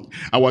 1,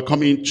 and we're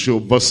coming to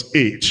verse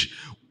 8.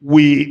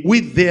 We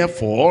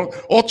therefore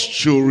ought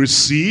to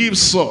receive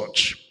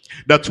such,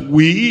 that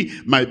we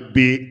might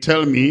be,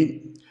 tell me,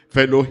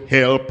 fellow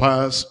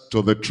helpers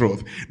to the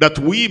truth. That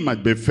we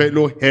might be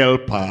fellow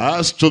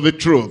helpers to the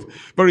truth.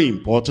 Very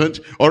important.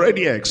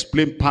 Already I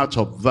explained part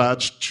of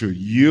that to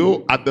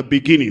you at the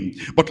beginning.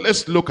 But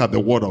let's look at the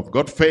word of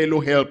God.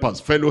 Fellow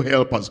helpers, fellow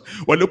helpers.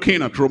 We're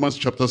looking at Romans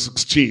chapter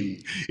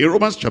 16. In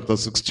Romans chapter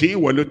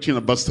 16, we're looking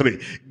at verse 3.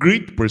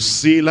 Greet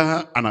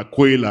Priscilla and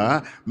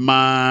Aquila,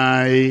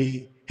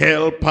 my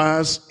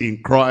helpers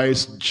in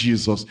Christ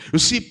Jesus. You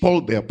see,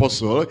 Paul the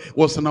apostle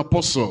was an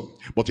apostle,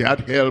 but he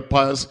had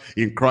helpers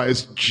in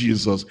Christ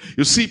Jesus.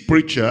 You see,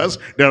 preachers,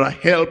 there are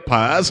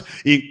helpers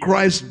in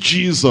Christ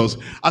Jesus.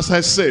 As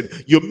I said,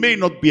 you may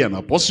not be an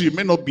apostle, you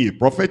may not be a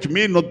prophet, you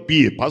may not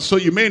be a pastor,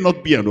 you may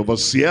not be an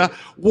overseer.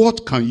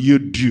 What can you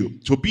do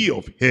to be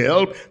of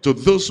help to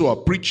those who are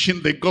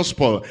preaching the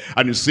gospel?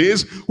 And it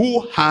says,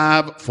 who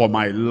have for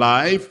my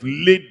life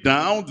laid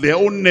down their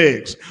own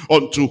necks,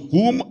 unto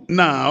whom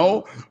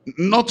now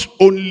not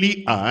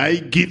only I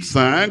give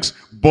thanks,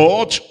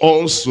 but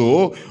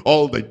also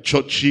all the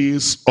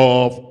churches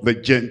of the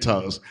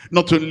Gentiles.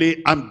 Not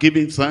only I'm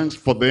giving thanks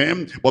for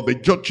them, but the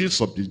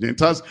churches of the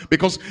Gentiles,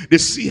 because they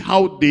see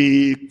how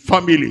the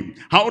family,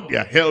 how they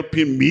are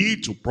helping me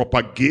to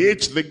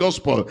propagate the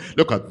gospel.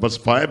 Look at verse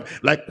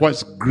 5.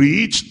 Likewise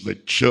greet the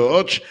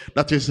church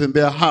that is in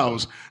their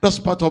house. That's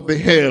part of the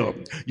help.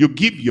 You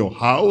give your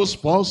house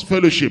for house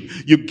fellowship.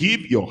 You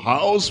give your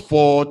house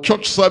for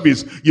church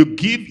service. You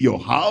give your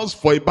house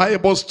for a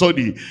Bible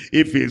study.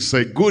 If it's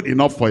good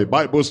enough for a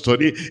Bible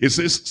study, it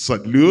says,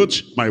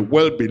 salute my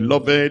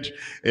well-beloved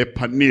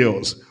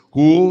Epaneus,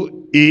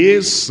 who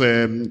is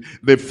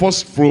the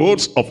first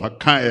fruits of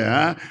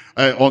Achaia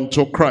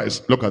unto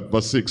Christ. Look at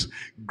verse 6.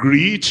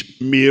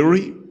 Greet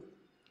Mary,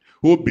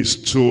 who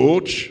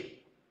bestowed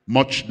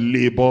much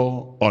labor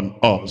on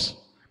us.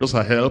 Those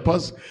are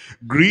helpers.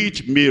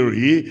 Greet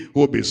Mary,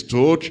 who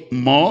bestowed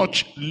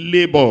much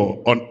labor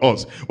on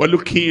us. We're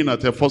looking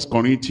at 1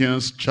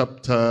 Corinthians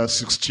chapter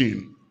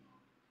 16.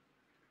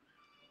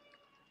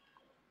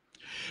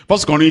 1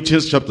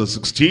 Corinthians chapter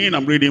 16,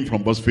 I'm reading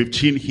from verse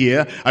 15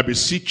 here. I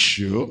beseech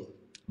you,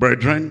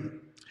 brethren,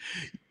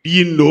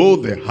 ye know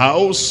the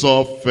house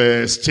of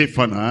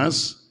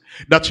Stephanas,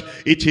 that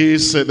it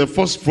is the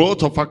first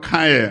fruit of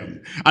Achaia,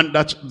 and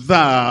that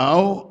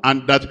thou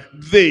and that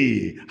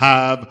they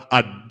have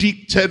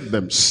addicted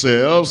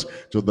themselves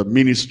to the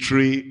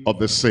ministry of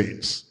the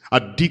saints.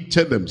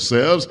 Addicted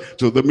themselves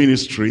to the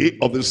ministry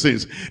of the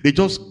saints. They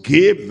just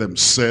gave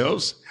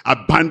themselves,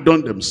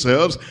 abandoned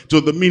themselves to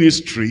the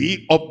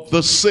ministry of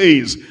the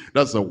saints.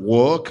 That's the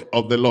work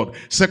of the Lord.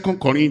 2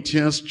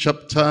 Corinthians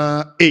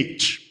chapter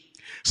 8.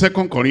 2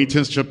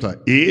 Corinthians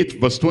chapter 8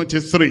 verse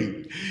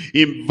 23.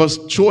 In verse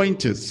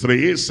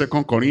 23, 2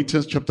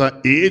 Corinthians chapter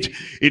 8,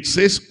 it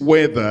says,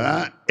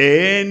 whether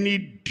any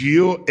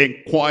do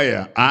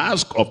inquire,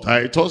 ask of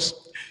Titus,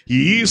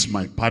 he is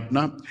my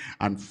partner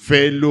and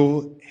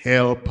fellow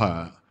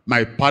helper.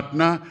 My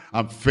partner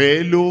and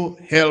fellow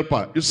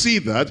helper. You see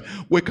that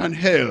we can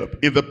help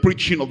in the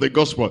preaching of the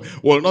gospel.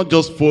 We'll not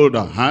just fold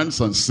our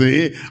hands and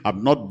say,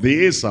 I'm not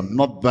this, I'm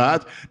not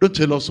that. Don't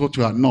tell us what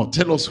you are not.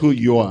 Tell us who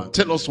you are.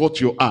 Tell us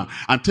what you are.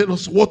 And tell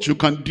us what you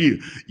can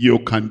do. You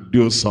can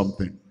do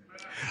something.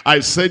 I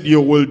said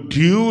you will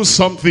do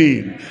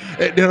something.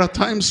 There are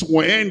times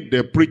when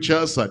the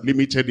preachers are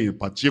limited in a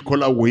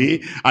particular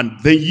way, and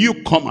then you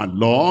come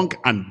along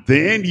and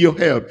then you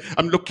help.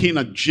 I'm looking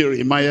at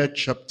Jeremiah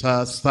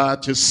chapter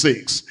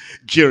 36.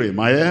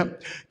 Jeremiah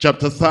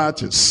chapter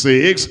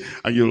 36,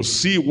 and you'll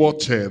see what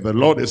the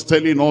Lord is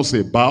telling us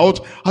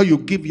about how you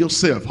give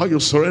yourself, how you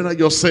surrender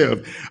yourself,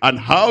 and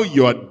how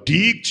you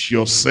addict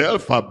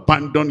yourself,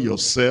 abandon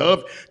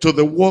yourself to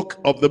the work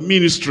of the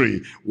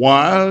ministry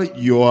while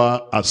you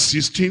are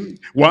assisting,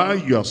 while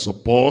you are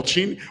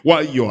supporting,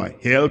 while you are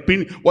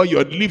helping, while you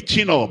are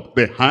lifting up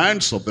the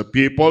hands of the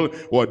people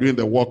who are doing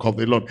the work of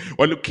the Lord.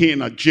 We're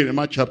looking at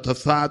Jeremiah chapter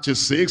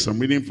 36. I'm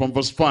reading from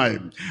verse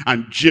 5.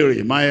 And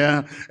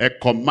Jeremiah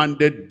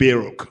commanded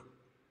Baruch,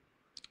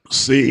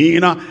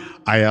 saying,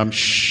 I am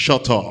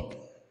shut up.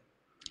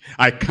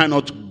 I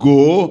cannot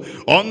go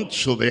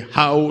unto the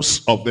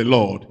house of the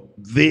Lord.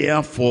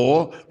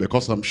 Therefore,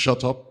 because I'm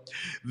shut up,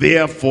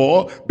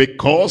 therefore,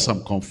 because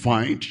I'm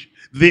confined,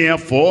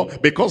 therefore,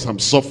 because I'm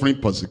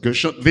suffering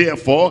persecution,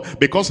 therefore,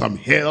 because I'm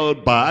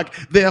held back,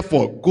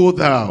 therefore, go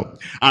thou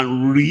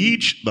and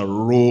read the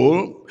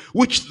roll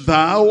which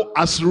thou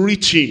hast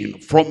written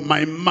from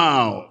my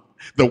mouth,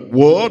 the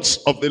words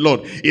of the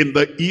Lord, in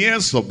the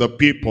ears of the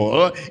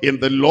people, in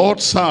the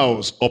Lord's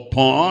house,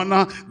 upon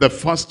the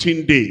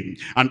fasting day.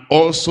 And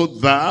also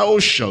thou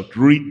shalt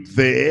read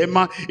them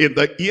in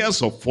the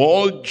ears of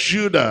all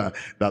Judah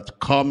that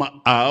come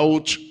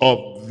out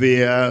of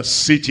their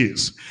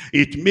cities.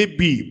 It may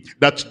be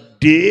that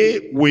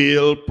they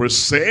will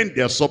present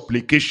their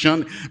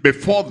supplication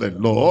before the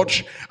Lord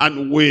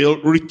and will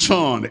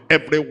return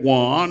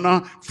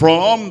everyone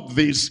from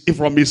his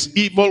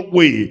evil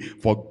way,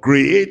 for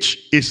great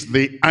is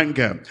the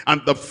anger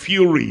and the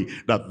fury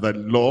that the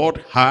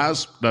Lord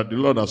has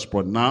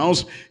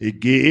pronounced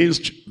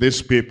against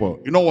this people.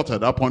 You know what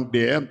had happened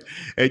there?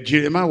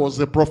 Jeremiah was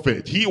the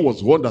prophet. He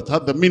was one that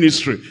had the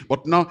ministry,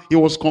 but now he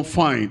was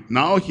confined.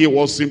 Now he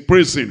was in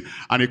prison,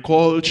 and he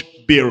called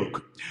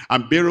Baruch.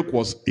 And Baruch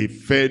was a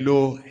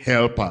fellow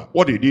helper.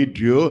 What did he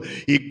do?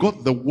 He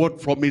got the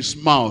word from his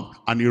mouth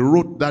and he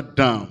wrote that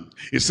down.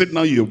 He said,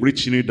 now you've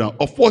written it down.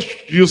 Of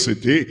what use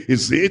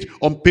is it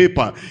on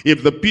paper?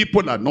 If the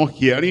people are not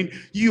hearing,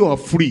 you are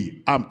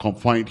free. I'm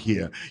confined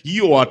here.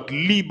 You are at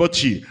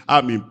liberty.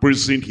 I'm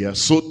imprisoned here.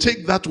 So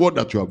take that word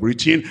that you have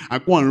written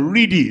and go and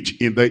read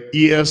it in the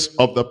ears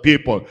of the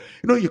people.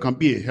 You know, you can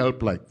be a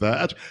help like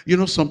that. You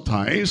know,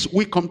 sometimes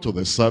we come to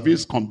the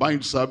service,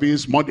 combined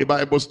service, Monday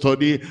Bible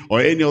study, or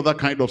any other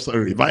kind of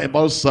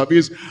revival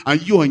service,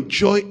 and you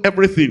enjoy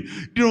everything.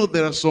 You know,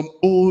 there are some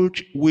old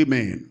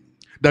women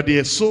that they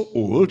are so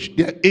old,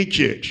 they are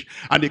aged,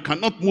 and they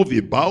cannot move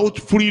about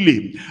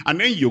freely. And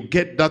then you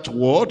get that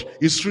word,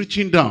 it's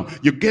reaching down.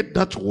 You get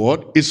that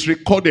word, it's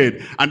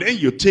recorded. And then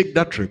you take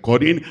that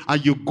recording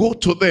and you go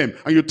to them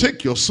and you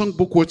take your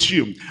songbook with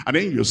you. And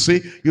then you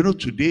say, you know,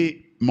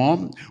 today,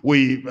 Mom,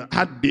 we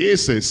had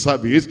this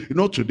service. You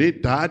know, today,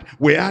 Dad,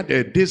 we had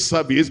this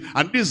service,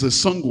 and this is a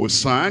song we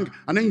sang,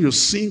 and then you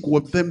sing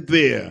with them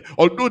there.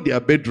 Although they are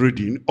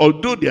bedridden,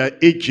 although they are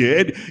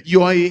aged,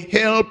 you are a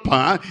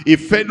helper, a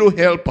fellow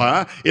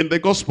helper in the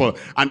gospel.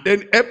 And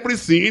then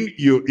everything,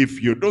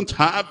 if you don't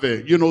have,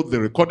 you know, the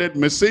recorded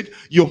message,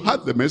 you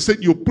have the message,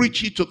 you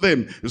preach it to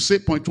them. You say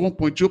point 1,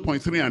 point 2,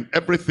 point 3, and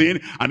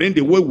everything, and then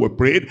the way we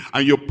prayed,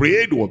 and you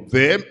prayed with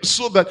them,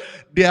 so that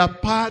they are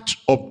part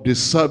of the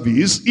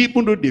service,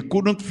 even though they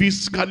couldn't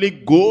physically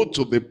go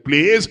to the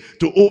place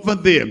to over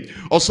them.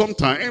 Or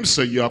sometimes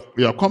you have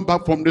come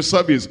back from the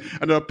service,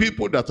 and there are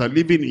people that are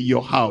living in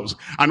your house,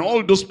 and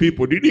all those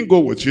people didn't go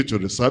with you to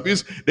the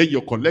service. Then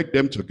you collect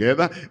them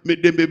together.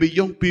 They may be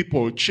young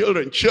people,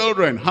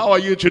 children. How are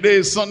you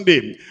today?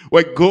 Sunday.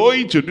 We're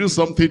going to do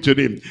something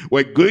today.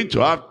 We're going to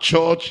have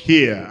church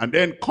here, and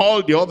then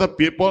call the other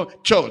people,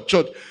 church.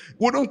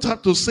 We don't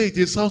have to say it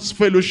is house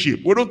fellowship.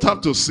 We don't have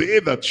to say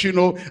that, you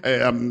know,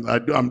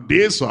 I'm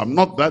this or I'm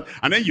not that.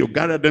 And then you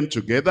gather them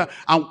together.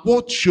 And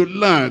what you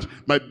learned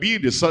might be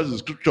the source of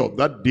scripture of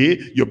that day.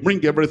 You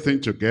bring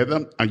everything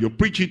together and you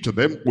preach it to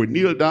them. We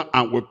kneel down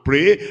and we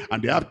pray,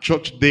 and they have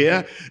church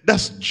there.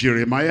 That's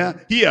Jeremiah.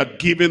 He had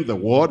given the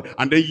word.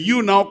 And then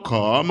you now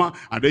come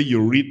and then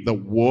you read the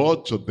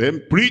word to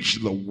them. Preach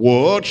the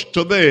word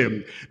to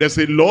them. There's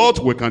a lot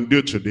we can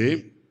do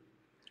today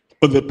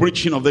with the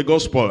preaching of the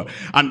gospel,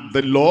 and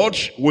the Lord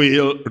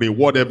will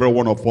reward every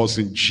one of us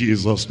in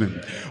Jesus'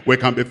 name. We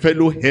can be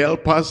fellow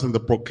helpers in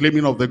the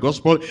proclaiming of the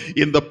gospel,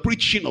 in the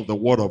preaching of the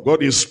word of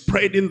God, in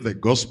spreading the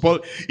gospel,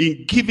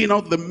 in giving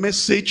out the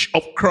message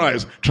of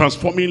Christ,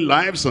 transforming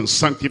lives and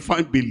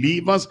sanctifying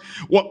believers.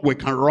 What we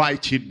can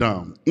write it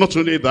down. Not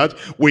only that,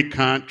 we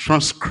can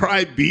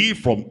transcribe it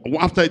from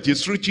after it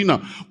is written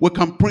out. We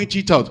can print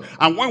it out,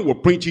 and when we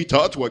print it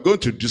out, we're going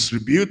to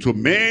distribute to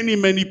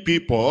many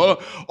people,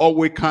 or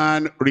we can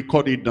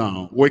record it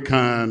down. We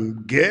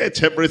can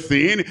get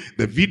everything.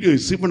 The video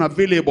is even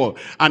available,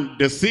 and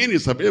the thing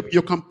is available.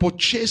 You can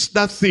purchase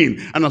that thing,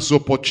 and as you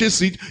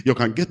purchase it, you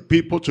can get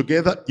people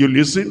together. You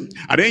listen,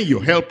 and then you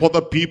help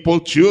other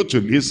people too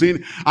to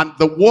listen, and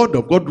the word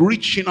of God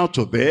reaching out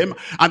to them,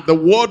 and the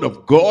word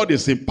of God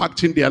is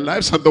impacting their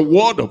lives, and the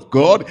word of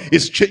God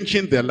is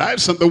changing their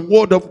lives, and the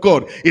word of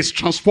God is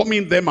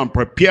transforming them and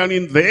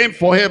preparing them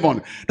for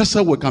heaven. That's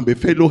how we can be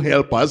fellow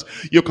helpers.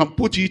 You can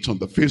put it on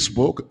the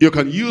Facebook. You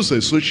can use a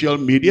social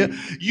media.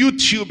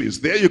 YouTube is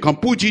there. You can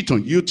put it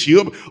on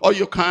YouTube, or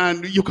you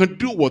can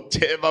do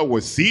whatever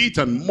with it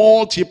and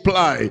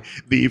multiply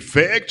the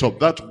effect of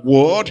that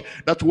word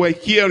that we're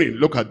hearing.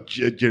 Look at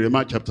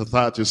Jeremiah chapter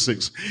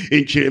 36.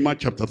 In Jeremiah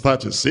chapter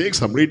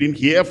 36, I'm reading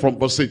here from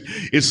verse 8.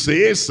 It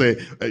says,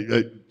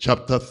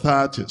 chapter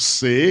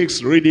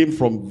 36, reading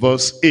from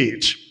verse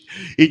 8.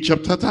 In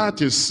chapter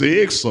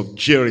 36 of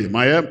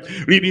Jeremiah,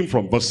 reading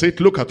from verse 8,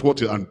 look at what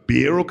and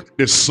Baruch,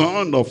 the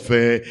son of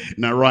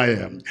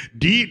Neriah,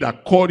 did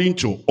according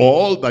to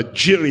all that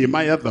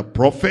Jeremiah the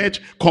prophet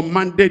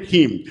commanded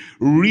him,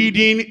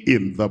 reading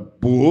in the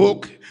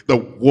book the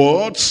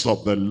words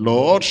of the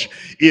Lord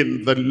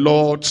in the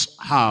Lord's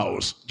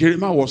house.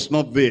 Jeremiah was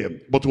not there,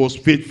 but was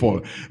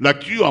faithful.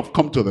 Like you have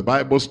come to the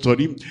Bible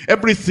study,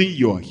 everything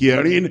you are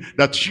hearing,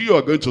 that you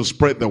are going to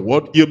spread the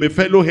word, you'll be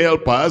fellow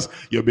helpers,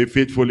 you'll be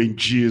faithful in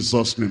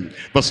Jesus' name.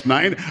 Verse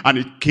 9, and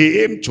it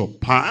came to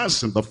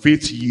pass in the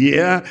 5th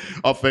year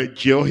of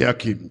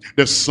Jehoiakim,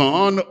 the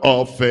son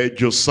of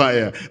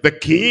Josiah, the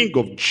king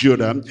of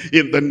Judah,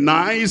 in the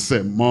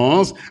 9th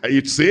month,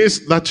 it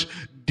says that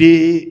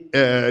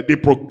they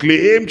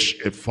proclaimed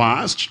a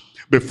fast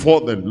before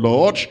the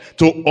Lord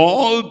to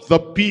all the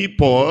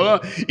people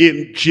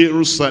in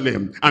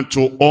Jerusalem, and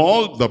to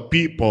all the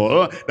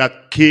people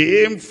that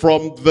came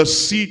from the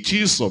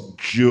cities of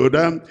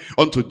Judah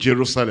unto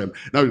Jerusalem.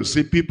 Now you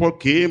see, people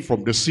came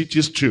from the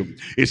cities too.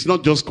 It's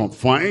not just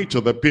confined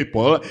to the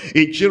people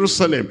in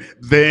Jerusalem.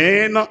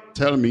 Then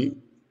tell me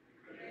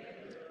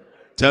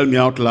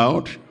out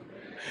loud.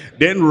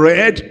 Then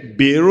read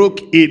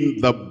Baruch in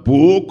the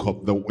book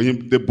of the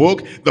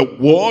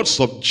words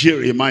of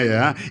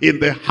Jeremiah in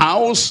the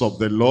house of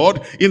the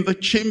Lord, in the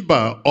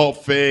chamber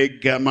of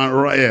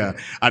Gamaliel.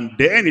 And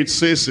then it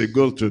says,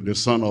 go to the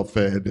son of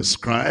the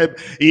scribe,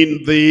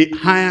 in the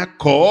higher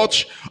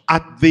court,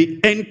 at the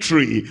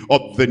entry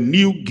of the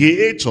new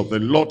gate of the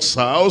Lord's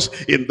house,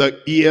 in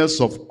the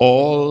ears of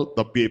all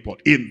the people.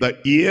 In the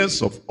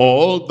ears of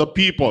all the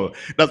people.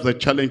 That's the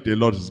challenge the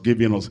Lord is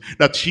giving us.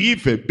 That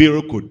if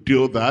Baruch could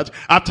do that,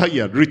 after he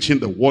had written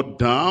the word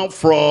down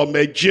from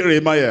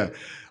Jeremiah,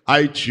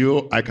 I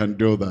can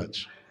do that.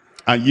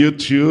 And you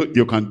too,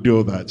 you can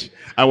do that.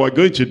 And we're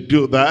going to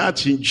do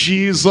that in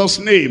Jesus'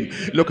 name.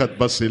 Look at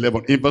verse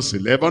 11. In verse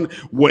 11,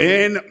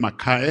 when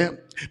Micaiah,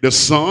 the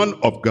son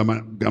of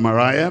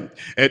Gamaliel,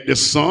 the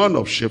son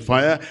of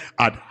Shaphiah,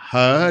 had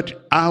heard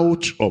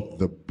out of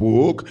the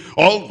book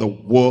all the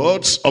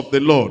words of the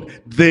Lord.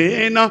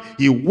 Then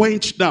he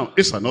went down.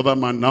 It's another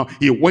man now.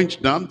 He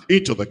went down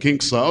into the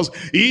king's house,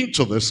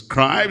 into the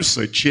scribe's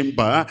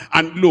chamber,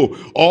 and lo,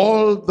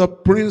 all the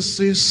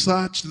princes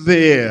sat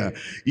there.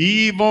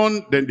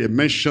 Even then they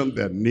mentioned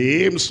their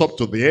names up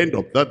to the end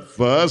of that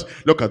verse.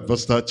 Look at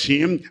verse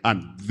 13.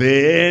 And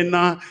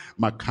then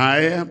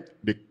Micaiah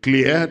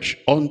declared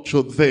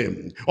unto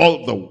them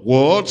all the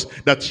words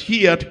that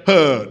he had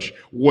heard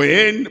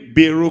when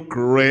Baruch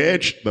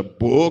read the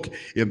book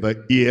in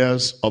the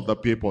ears of the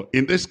people.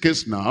 In this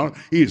case now,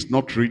 he is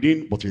not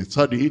reading, but he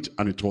heard it,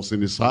 and it was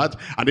in his heart,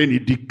 and then he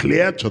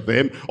declared to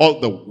them all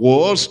the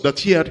words that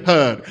he had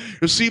heard.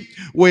 You see,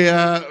 we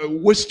are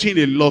wasting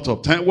a lot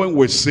of time when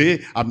we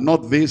say, I'm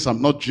not this,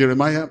 I'm not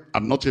Jeremiah,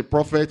 I'm not a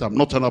prophet, I'm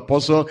not an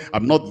apostle,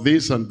 I'm not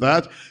this and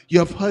that. You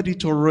have heard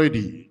it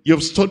already.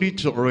 You've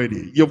studied it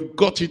already. You've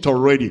got it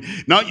already.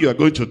 Now you are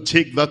going to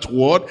take that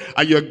word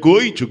and you are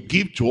going to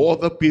give to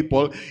other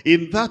people.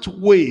 In that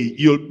way,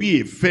 you'll be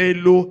a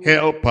fellow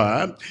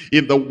helper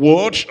in the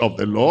word of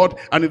the Lord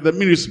and in the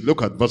ministry.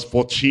 Look at verse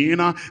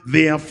 14.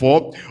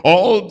 Therefore,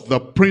 all the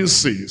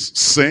princes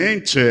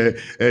sent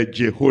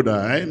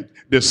Jehudi,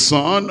 the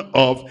son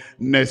of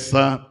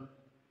Nethaniah,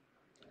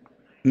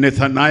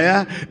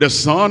 the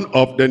son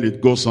of, then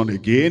it goes on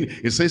again.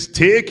 It says,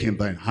 take in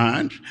thy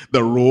hand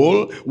the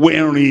roll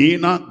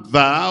wherein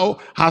thou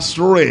hast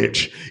read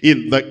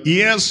in the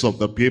ears of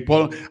the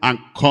people, and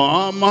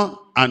come,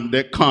 and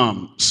they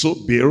come. So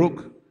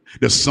Baruch,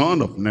 the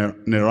son of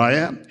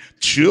Neriah,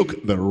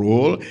 took the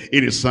roll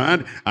in his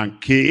hand and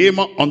came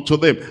unto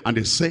them. And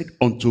they said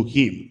unto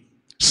him,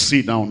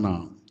 sit down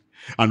now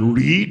and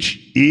read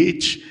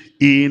it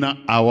in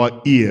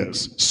our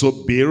ears. So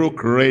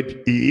Baruch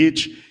read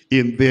it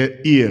in their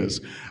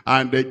ears.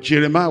 And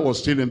Jeremiah was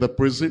still in the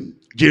prison.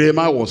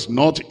 Jeremiah was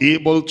not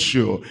able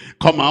to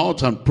come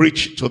out and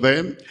preach to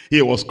them.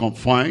 He was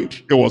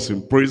confined. He was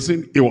in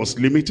prison. He was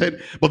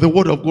limited. But the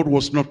word of God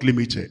was not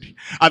limited.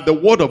 And the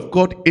word of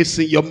God is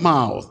in your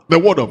mouth. The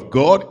word of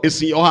God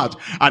is in your heart.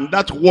 And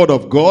that word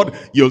of God,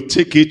 you'll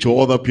take it to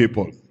other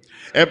people.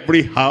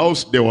 Every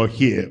house, they will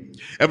hear.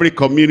 Every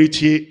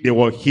community, they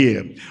will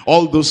hear.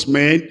 All those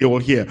men, they will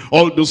hear.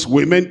 All those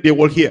women, they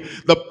will hear.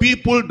 The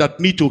people that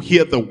need to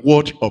hear the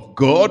word of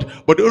God,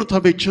 but they don't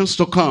have a chance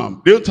to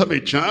come. They don't have a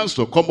chance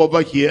to come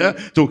over here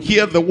to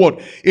hear the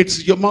word.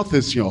 It's your mouth,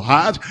 it's your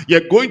heart.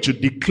 You're going to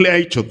declare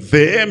it to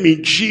them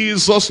in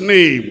Jesus'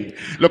 name.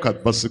 Look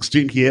at verse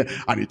 16 here.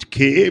 And it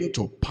came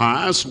to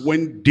pass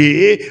when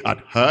they had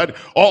heard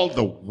all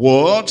the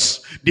words,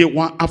 they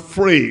were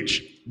afraid,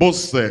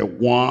 both the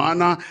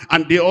one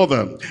and the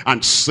other,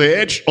 and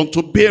said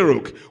unto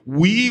Baruch,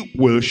 we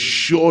will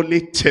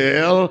surely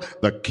tell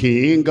the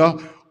king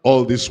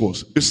all these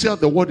words. You see how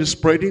the word is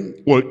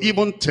spreading? We'll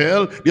even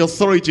tell the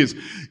authorities.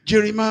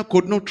 Jeremiah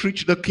could not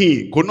reach the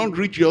king, could not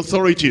reach the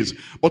authorities,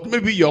 but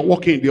maybe you are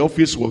working in the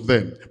office with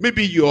them.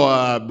 Maybe you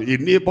are a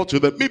neighbor to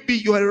them. Maybe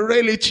you are a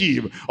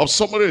relative of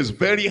somebody who is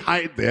very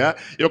high there.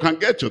 You can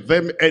get to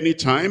them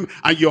anytime,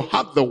 and you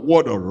have the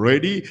word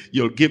already.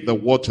 You'll give the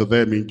word to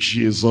them in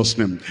Jesus'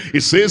 name.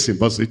 It says in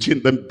verse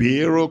 18, then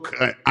Baruch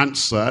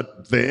answered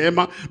them,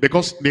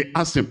 because they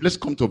asked him. Let's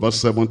come to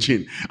verse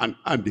 17. And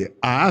they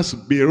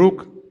asked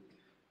Baruch,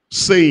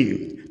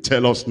 saying,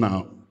 tell us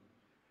now,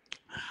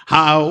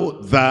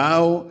 how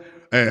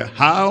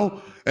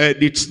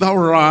didst thou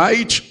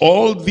write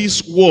all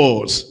these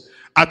words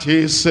at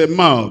his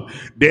mouth?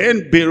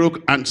 Then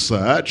Baruch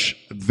answered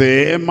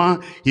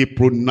them, he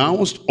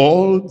pronounced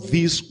all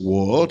these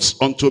words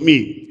unto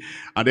me.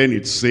 And then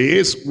it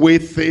says,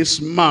 with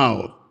his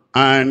mouth,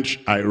 and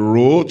I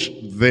wrote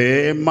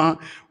them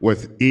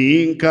with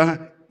ink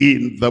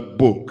in the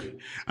book.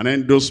 And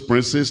then those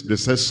princes, they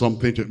said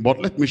something to him. But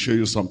let me show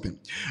you something.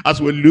 As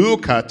we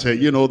look at,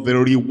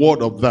 the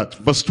reward of that.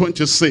 Verse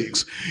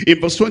 26. In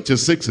verse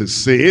 26 it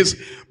says,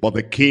 but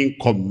the king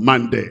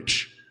commanded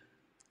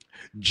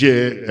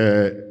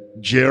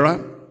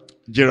Jerahmeel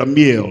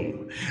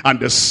and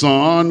the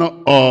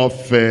son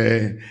of,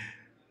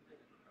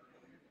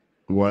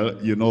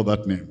 well, you know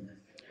that name.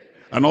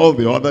 And all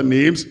the other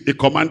names, he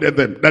commanded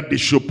them that they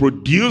should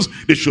produce,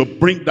 they should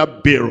bring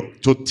that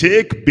Baruch, to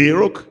take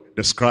Baruch,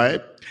 the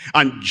scribe,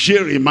 and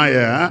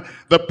Jeremiah,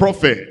 the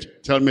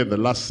prophet. Tell me the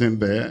last thing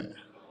there.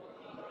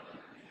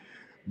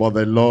 But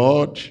the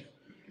Lord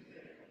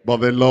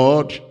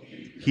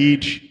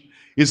hid.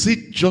 Is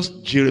it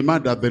just Jeremiah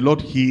that the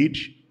Lord hid?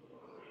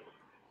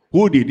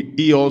 Who did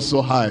he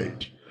also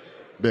hide?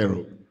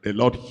 Baruch. The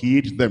Lord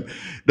hid them.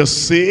 The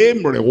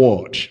same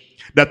reward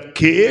that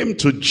came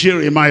to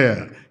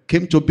Jeremiah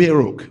came to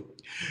Baruch.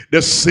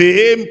 The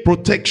same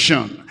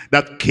protection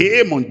that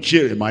came on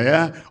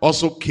Jeremiah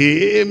also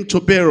came to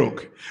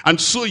Baruch. And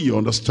so you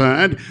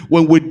understand,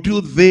 when we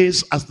do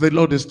this as the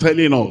Lord is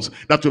telling us,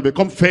 that we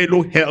become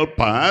fellow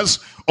helpers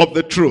of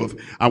the truth,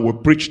 and we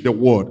preach the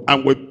word,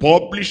 and we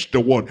publish the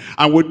word,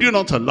 and we do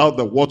not allow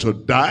the word to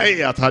die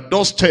at our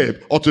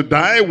doorstep, or to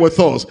die with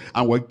us,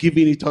 and we're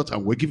giving it out,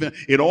 and we're giving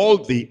in all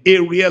the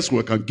areas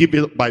we can give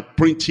it, by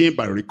printing,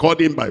 by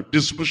recording, by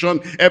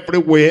distribution,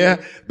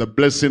 everywhere, the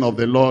blessing of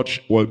the Lord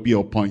will be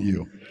upon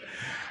you.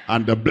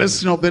 And the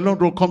blessing of the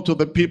Lord will come to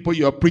the people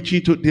you are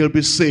preaching to. They'll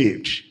be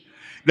saved.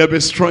 They'll be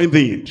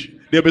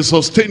strengthened. They'll be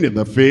sustained in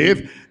the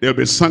faith. They'll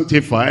be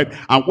sanctified.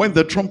 And when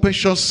the trumpet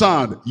shall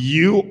sound,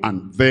 you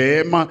and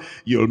them,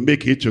 you'll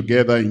make it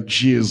together in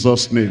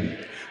Jesus' name.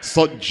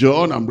 3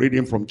 John, I'm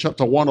reading from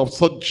chapter 1 of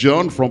 3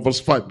 John from verse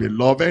 5.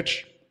 Beloved,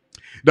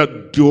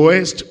 that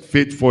doest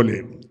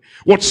faithfully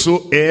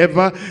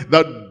whatsoever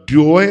that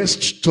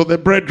doest to the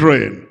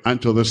brethren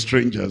and to the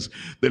strangers.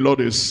 The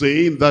Lord is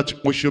saying that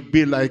we should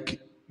be like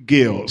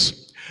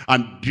girls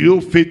and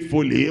do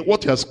faithfully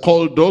what he has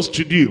called us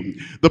to do.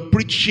 The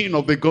preaching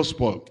of the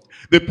gospel,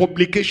 the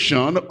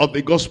publication of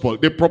the gospel,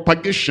 the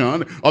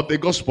propagation of the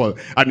gospel.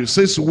 And it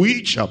says,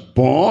 which are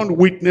born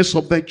witness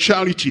of thy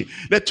charity.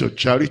 Let your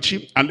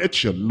charity and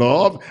let your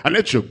love and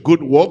let your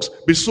good works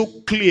be so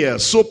clear,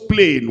 so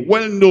plain,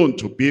 well known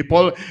to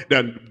people,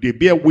 that they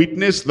bear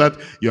witness that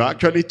you're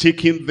actually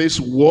taking this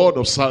word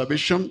of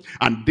salvation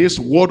and this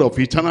word of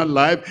eternal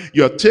life.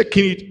 You're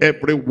taking it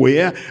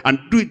everywhere, and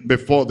do it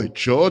before the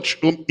church,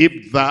 whom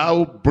if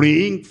thou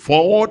bring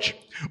forward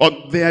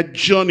on their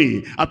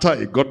journey after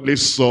a godly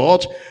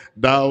sort,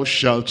 thou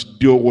shalt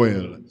do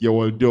well. You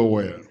will do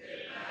well.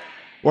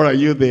 What are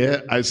you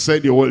there? I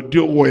said you will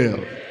do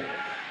well.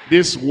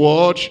 This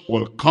word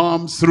will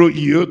come through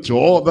you to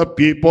other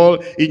people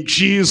in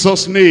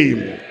Jesus'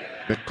 name.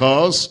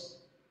 Because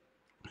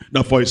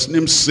that for his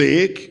name's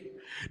sake,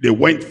 they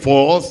went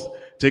forth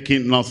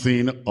taking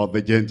nothing of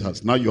the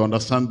Gentiles. Now you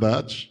understand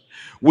that?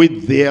 We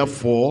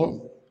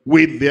therefore,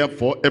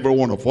 every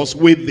one of us,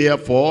 we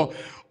therefore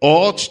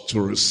ought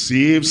to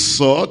receive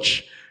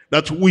such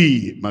that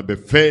we might be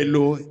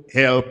fellow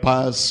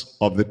helpers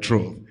of the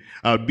truth.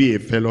 I'll be a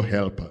fellow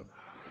helper.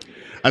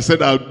 I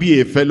said I'll be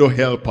a fellow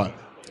helper.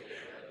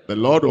 The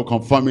Lord will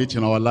confirm it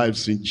in our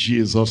lives in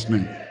Jesus'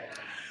 name.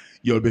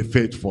 You'll be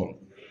faithful.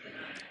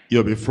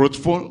 You'll be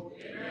fruitful.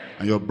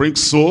 And you'll bring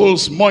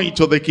souls more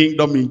into the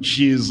kingdom in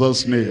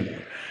Jesus'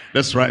 name.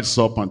 Let's rise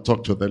up and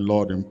talk to the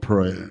Lord in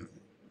prayer.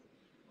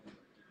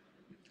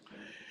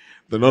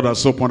 The Lord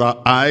has opened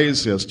our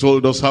eyes. He has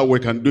told us how we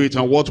can do it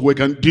and what we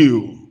can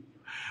do.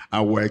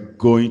 And we're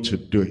going to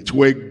do it.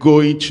 We're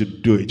going to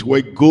do it.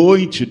 We're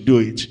going to do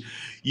it.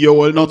 You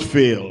will not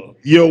fail.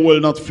 You will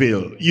not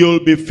fail.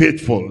 You'll be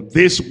faithful.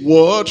 This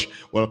word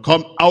will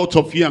come out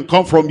of you and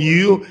come from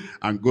you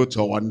and go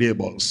to our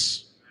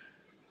neighbors.